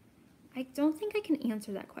 I don't think I can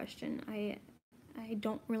answer that question. I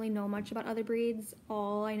don't really know much about other breeds.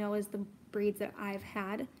 All I know is the breeds that I've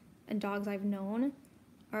had and dogs I've known.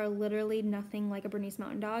 are literally nothing like a Bernese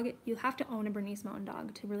Mountain Dog. You have to own a Bernese Mountain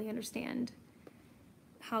Dog to really understand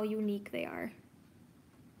how unique they are.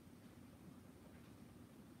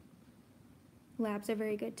 Labs are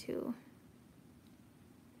very good too.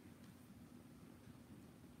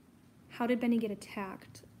 How did Benny get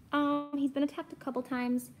attacked? He's been attacked a couple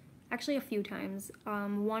times, actually a few times.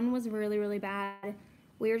 One was really, really bad.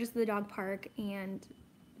 We were just at the dog park and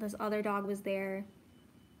this other dog was there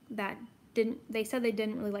that they said they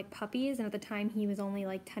didn't really like puppies, and at the time he was only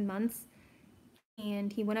like 10 months.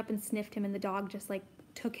 And he went up and sniffed him and the dog just like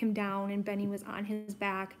took him down and Benny was on his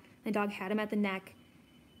back. The dog had him at the neck.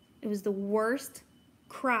 It was the worst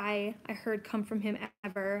cry I heard come from him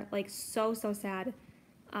ever, like so sad.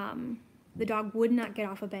 The dog would not get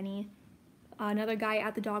off of Benny. Another guy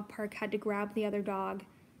at the dog park had to grab the other dog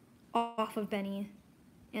off of Benny.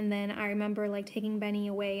 And then I remember like taking Benny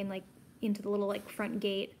away and like into the little like front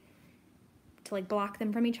gate to like block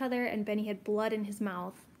them from each other, and Benny had blood in his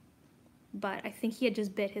mouth, but I think he had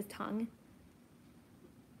just bit his tongue.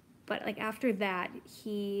 But like after that,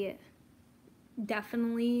 he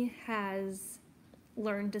definitely has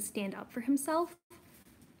learned to stand up for himself,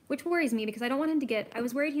 which worries me because I don't want him to get, I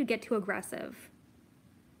was worried he'd get too aggressive.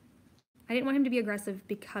 I didn't want him to be aggressive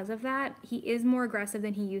because of that. He is more aggressive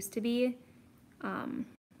than he used to be.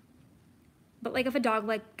 But like if a dog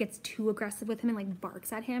like gets too aggressive with him and like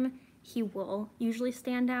barks at him, he will usually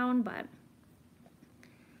stand down, but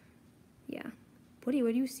yeah. Woody,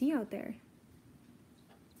 what do you see out there?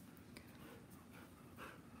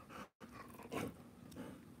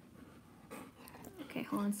 Okay,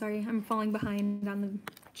 hold on, sorry, I'm falling behind on the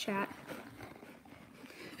chat.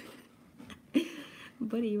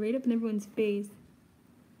 Buddy, right up in everyone's face.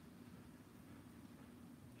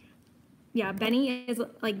 Yeah, Benny is,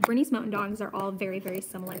 like, Bernese Mountain Dogs are all very, very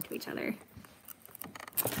similar to each other.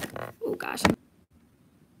 Oh, gosh.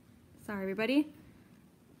 Sorry, everybody.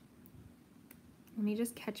 Let me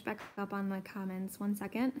just catch back up on the comments 1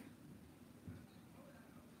 second.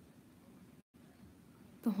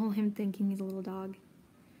 The whole him thinking he's a little dog.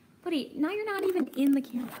 Buddy, now you're not even in the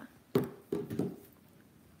camera.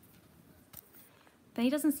 Benny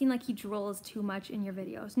doesn't seem like he drools too much in your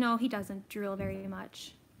videos. No, he doesn't drool very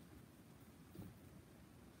much.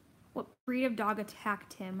 What breed of dog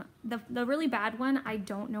attacked him? The really bad one, I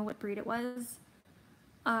don't know what breed it was.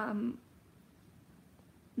 The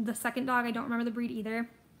second dog, I don't remember the breed either.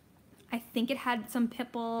 I think it had some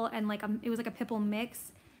pit bull and like it was like a pit bull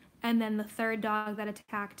mix. And then the third dog that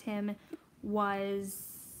attacked him was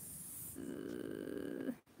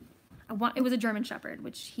it was a German Shepherd,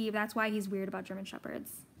 which that's why he's weird about German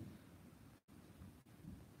Shepherds.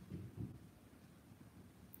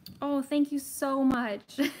 Oh, thank you so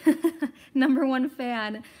much. #1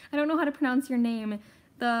 fan. I don't know how to pronounce your name.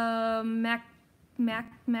 The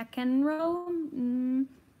McEnroe?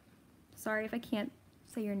 Sorry if I can't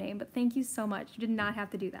say your name, but thank you so much. You did not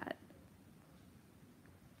have to do that.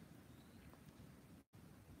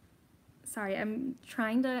 Sorry, I'm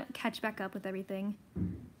trying to catch back up with everything.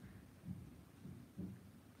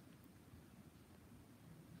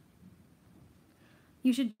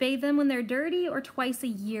 You should bathe them when they're dirty or twice a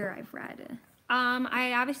year, I've read.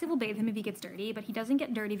 I obviously will bathe him if he gets dirty, but he doesn't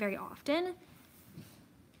get dirty very often.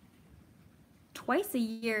 Twice a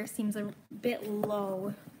year seems a bit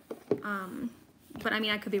low. But I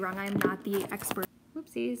mean, I could be wrong. I am not the expert.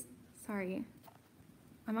 Whoopsies. Sorry.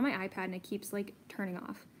 I'm on my iPad and it keeps like turning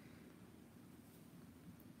off.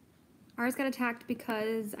 Ours got attacked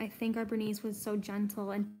because I think our Bernese was so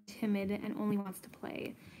gentle and timid and only wants to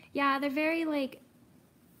play. Yeah, they're very like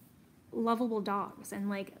lovable dogs, and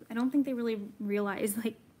like I don't think they really realize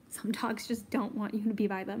like some dogs just don't want you to be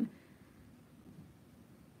by them.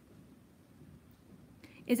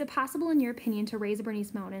 Is it possible in your opinion to raise a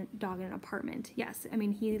Bernese Mountain Dog in an apartment? Yes, I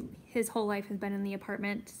mean his whole life has been in the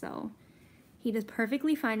apartment, so he does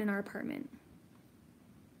perfectly fine in our apartment.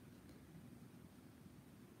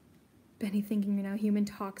 Benny thinking right now, human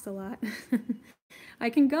talks a lot.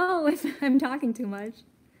 I can go if I'm talking too much.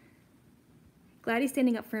 Glad he's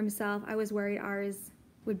standing up for himself. I was worried ours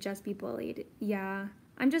would just be bullied. Yeah,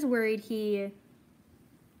 I'm just worried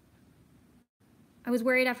I was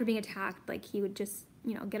worried after being attacked, like he would just,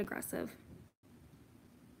 you know, get aggressive.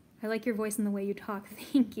 I like your voice and the way you talk.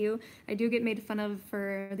 Thank you. I do get made fun of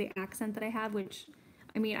for the accent that I have, which,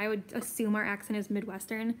 I mean, I would assume our accent is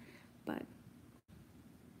Midwestern, but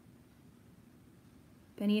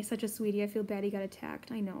Benny is such a sweetie. I feel bad he got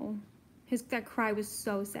attacked. I know. That cry was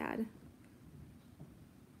so sad.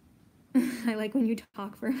 I like when you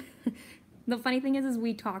talk for him. The funny thing is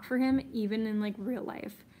we talk for him even in like real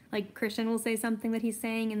life. Like Christian will say something that he's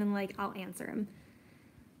saying and then like I'll answer him.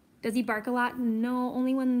 Does he bark a lot? No,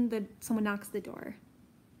 only when someone knocks the door.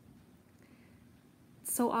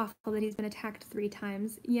 It's so awful that he's been attacked 3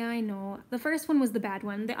 times. Yeah, I know. The first one was the bad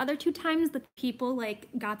one. The other 2 times, the people like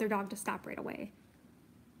got their dog to stop right away.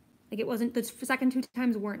 Like it wasn't, the second 2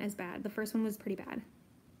 times weren't as bad. The first one was pretty bad.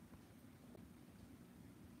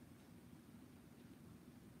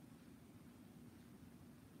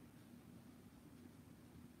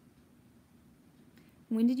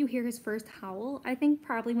 When did you hear his first howl? I think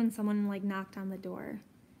probably when someone like knocked on the door.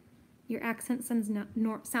 Your accent sounds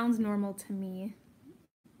normal to me.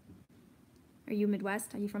 Are you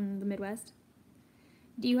Midwest? Are you from the Midwest?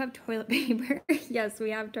 Do you have toilet paper? Yes,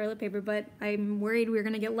 we have toilet paper, but I'm worried we're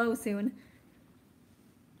gonna get low soon.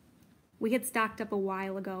 We had stocked up a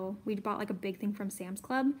while ago. We bought like a big thing from Sam's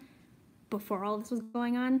Club before all this was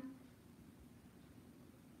going on.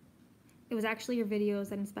 It was actually your videos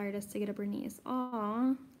that inspired us to get a Bernice.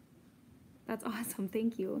 Aw, that's awesome,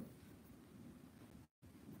 thank you.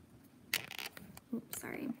 Oops,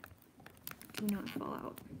 sorry. Do not fall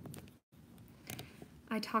out.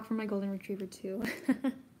 I talk for my golden retriever too.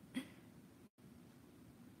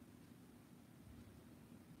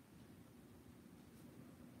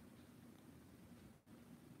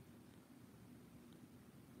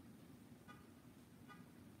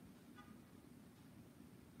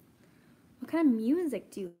 What kind of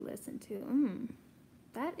music do you listen to?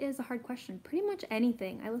 That is a hard question. Pretty much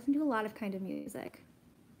anything. I listen to a lot of kind of music.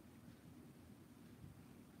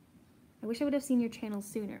 I wish I would have seen your channel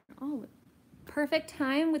sooner. Oh, perfect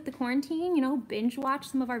time with the quarantine, you know, binge watch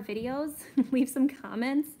some of our videos, leave some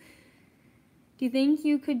comments. Do you think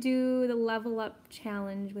you could do the level up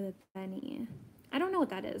challenge with a Benny? I don't know what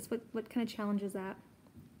that is. What kind of challenge is that?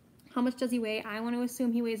 How much does he weigh? I want to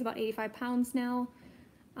assume he weighs about 85 pounds now.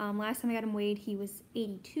 Last time I got him weighed, he was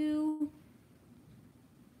 82.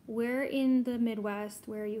 We're in the Midwest.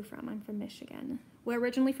 Where are you from? I'm from Michigan. We're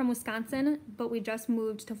originally from Wisconsin, but we just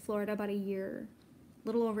moved to Florida about a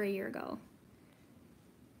little over a year ago.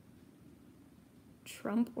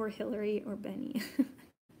 Trump or Hillary or Benny?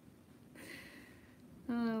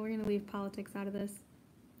 Oh, we're gonna leave politics out of this.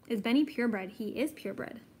 Is Benny purebred? He is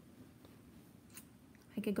purebred.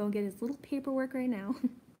 I could go get his little paperwork right now.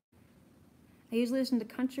 I usually listen to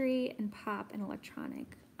country and pop and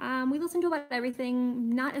electronic. We listen to about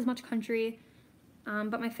everything, not as much country,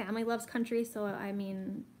 but my family loves country, so I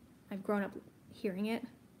mean, I've grown up hearing it.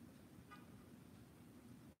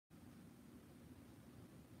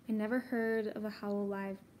 I never heard of a Howl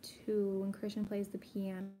Live 2 when Christian plays the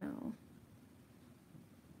piano.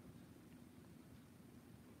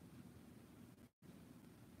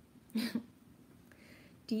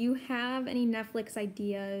 Do you have any Netflix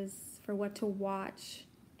ideas for what to watch,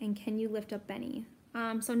 and can you lift up Benny?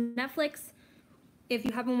 So Netflix, if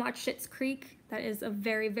you haven't watched Schitt's Creek, that is a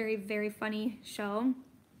very, very, very funny show.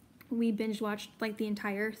 We binge watched like the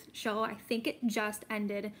entire show. I think it just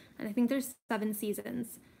ended, and I think there's 7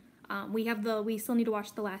 seasons. We still need to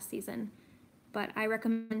watch the last season, but I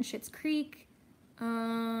recommend Schitt's Creek.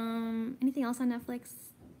 Anything else on Netflix?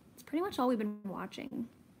 It's pretty much all we've been watching.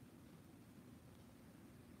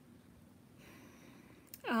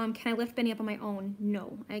 Can I lift Benny up on my own?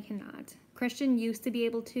 No, I cannot. Christian used to be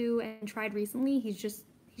able to and tried recently. He's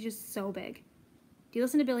just so big. Do you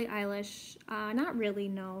listen to Billie Eilish? Not really,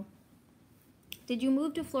 no. Did you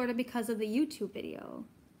move to Florida because of the YouTube video?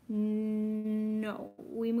 No,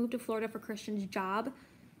 we moved to Florida for Christian's job,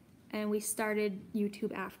 and we started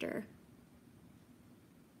YouTube after.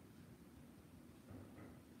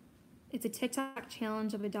 It's a TikTok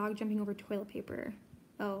challenge of a dog jumping over toilet paper.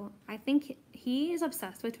 Oh, I think he is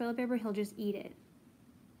obsessed with toilet paper. He'll just eat it.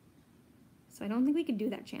 So I don't think we could do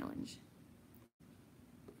that challenge.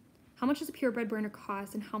 How much does a purebred burner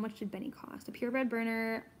cost, and how much did Benny cost? A purebred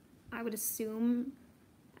burner, I would assume,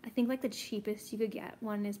 I think like the cheapest you could get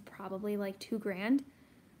one is probably like $2 grand.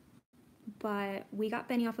 But we got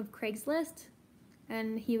Benny off of Craigslist,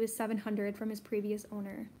 and he was $700 from his previous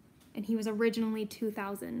owner. And he was originally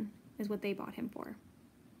 $2,000 is what they bought him for.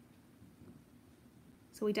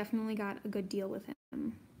 So we definitely got a good deal with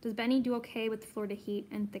him. Does Benny do okay with Florida heat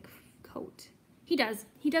and thick coat? He does.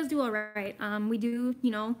 He does do all right. We do,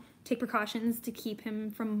 you know, take precautions to keep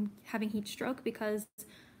him from having heat stroke because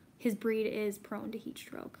his breed is prone to heat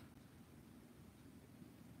stroke.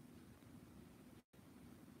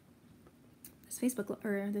 This Facebook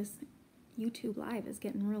or this YouTube live is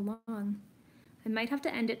getting real long. I might have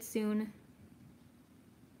to end it soon.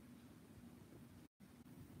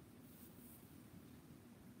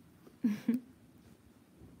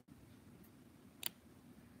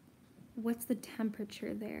 what's the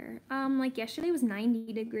temperature there? Like yesterday was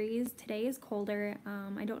 90 degrees. Today is colder.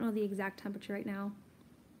 I don't know the exact temperature right now.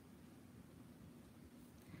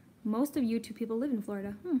 Most of YouTube people live in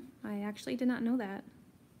Florida. I actually did not know that.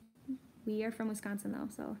 We are from Wisconsin though,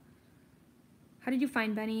 so. How did you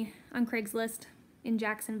find Benny? On Craigslist in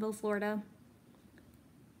Jacksonville, Florida.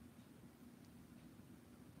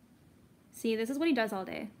 See, this is what he does all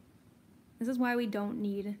day. This is why we don't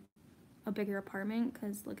need a bigger apartment,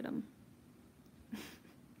 because look at him.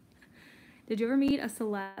 Did you ever meet a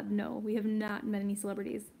celeb? No, we have not met any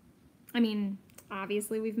celebrities. I mean,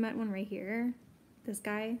 obviously we've met one right here. This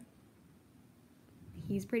guy.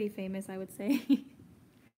 He's pretty famous, I would say.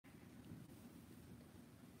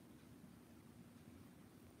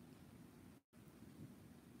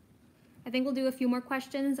 I think we'll do a few more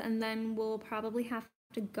questions and then we'll probably have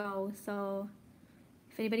to go. So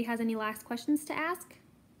if anybody has any last questions to ask.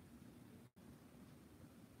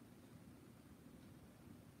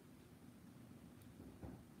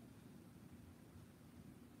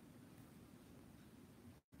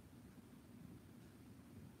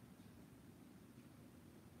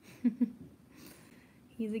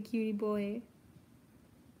 He's a cutie boy.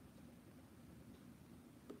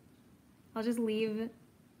 I'll just leave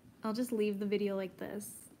the video like this,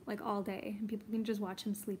 like all day, and people can just watch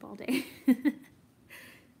him sleep all day.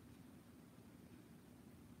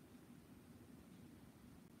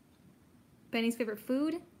 Benny's favorite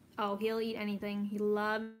food? Oh, he'll eat anything. He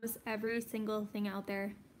loves every single thing out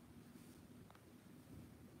there.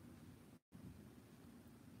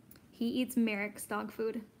 He eats Merrick's dog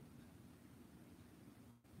food.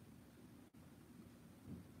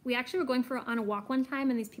 We actually were going on a walk one time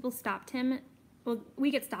and these people stopped him. Well, we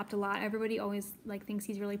get stopped a lot. Everybody always like thinks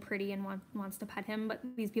he's really pretty and wants to pet him, but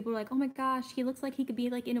these people are like, oh my gosh, he looks like he could be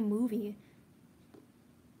like in a movie.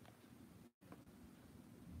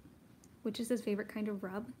 Which is his favorite kind of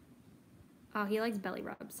rub? Oh, he likes belly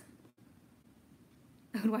rubs.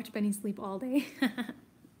 I would watch Benny sleep all day. I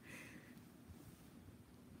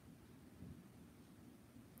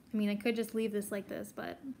mean, I could just leave this like this,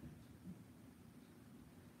 but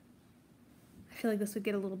I feel like this would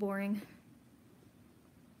get a little boring.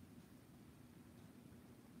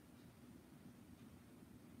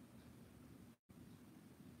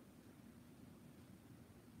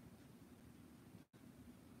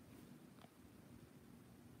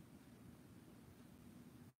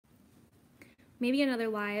 Maybe another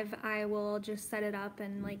live, I will just set it up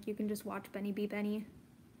and like you can just watch Benny be Benny.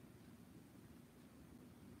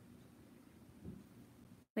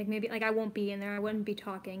 Like maybe, like I won't be in there, I wouldn't be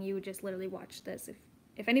talking, you would just literally watch this.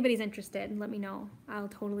 If anybody's interested, let me know. I'll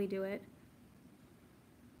totally do it.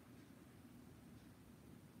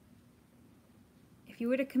 If you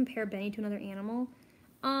were to compare Benny to another animal,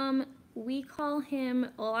 we call him,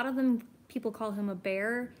 a lot of them, people call him a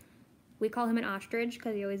bear. We call him an ostrich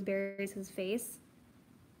because he always buries his face.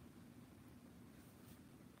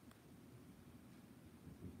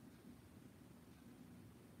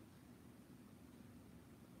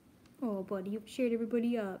 Oh, buddy, you've cheered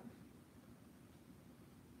everybody up.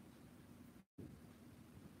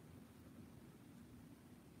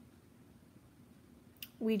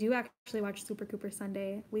 We do actually watch Super Cooper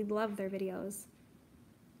Sunday. We love their videos.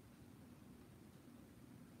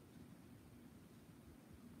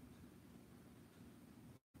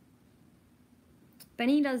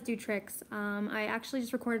 Benny does do tricks. I actually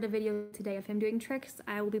just recorded a video today of him doing tricks.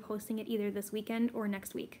 I will be posting it either this weekend or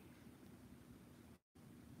next week.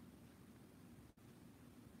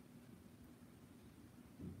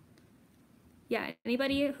 Yeah,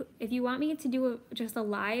 anybody, if you want me to do just a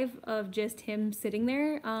live of just him sitting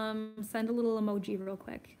there, send a little emoji real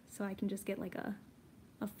quick so I can just get like a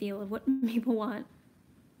feel of what people want.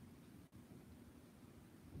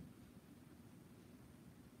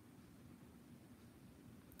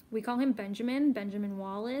 We call him Benjamin, Benjamin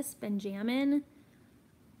Wallace, Benjamin.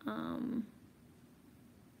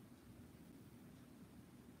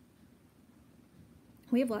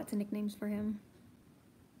 We have lots of nicknames for him.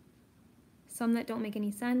 Some that don't make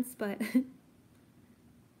any sense, but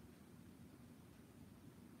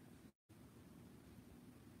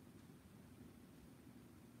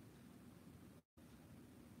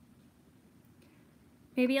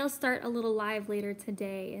maybe I'll start a little live later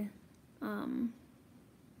today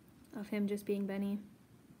of him just being Benny.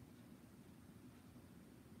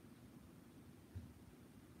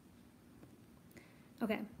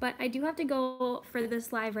 Okay, but I do have to go for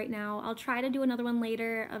this live right now. I'll try to do another one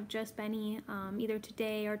later of just Benny, either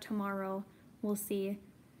today or tomorrow. We'll see.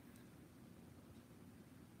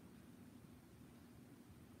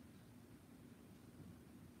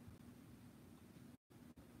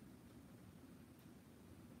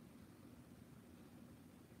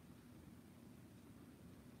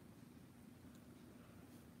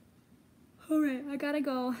 Okay, I gotta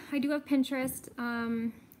go. I do have Pinterest.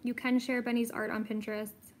 You can share Benny's art on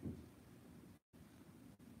Pinterest.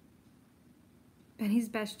 Benny's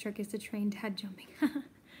best trick is to train Dad jumping.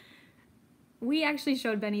 We actually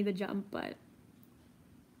showed Benny the jump, but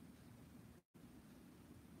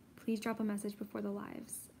please drop a message before the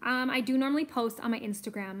lives. I do normally post on my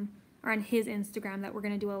Instagram or on his Instagram that we're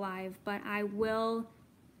gonna do a live, but I will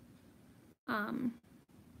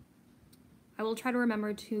try to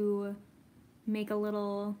remember to make a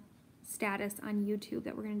little status on YouTube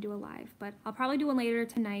that we're gonna do a live, but I'll probably do one later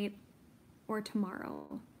tonight or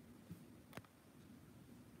tomorrow.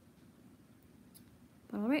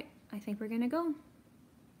 But all right, I think we're gonna go.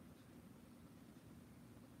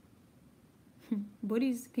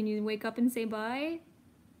 Buddies, can you wake up and say bye?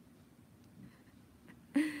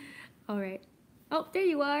 All right. Oh, there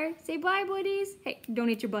you are. Say bye, buddies. Hey, don't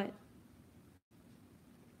eat your butt.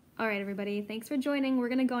 All right, everybody. Thanks for joining. We're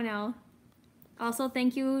gonna go now. Also,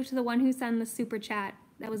 thank you to the one who sent the super chat.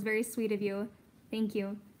 That was very sweet of you. Thank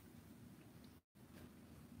you.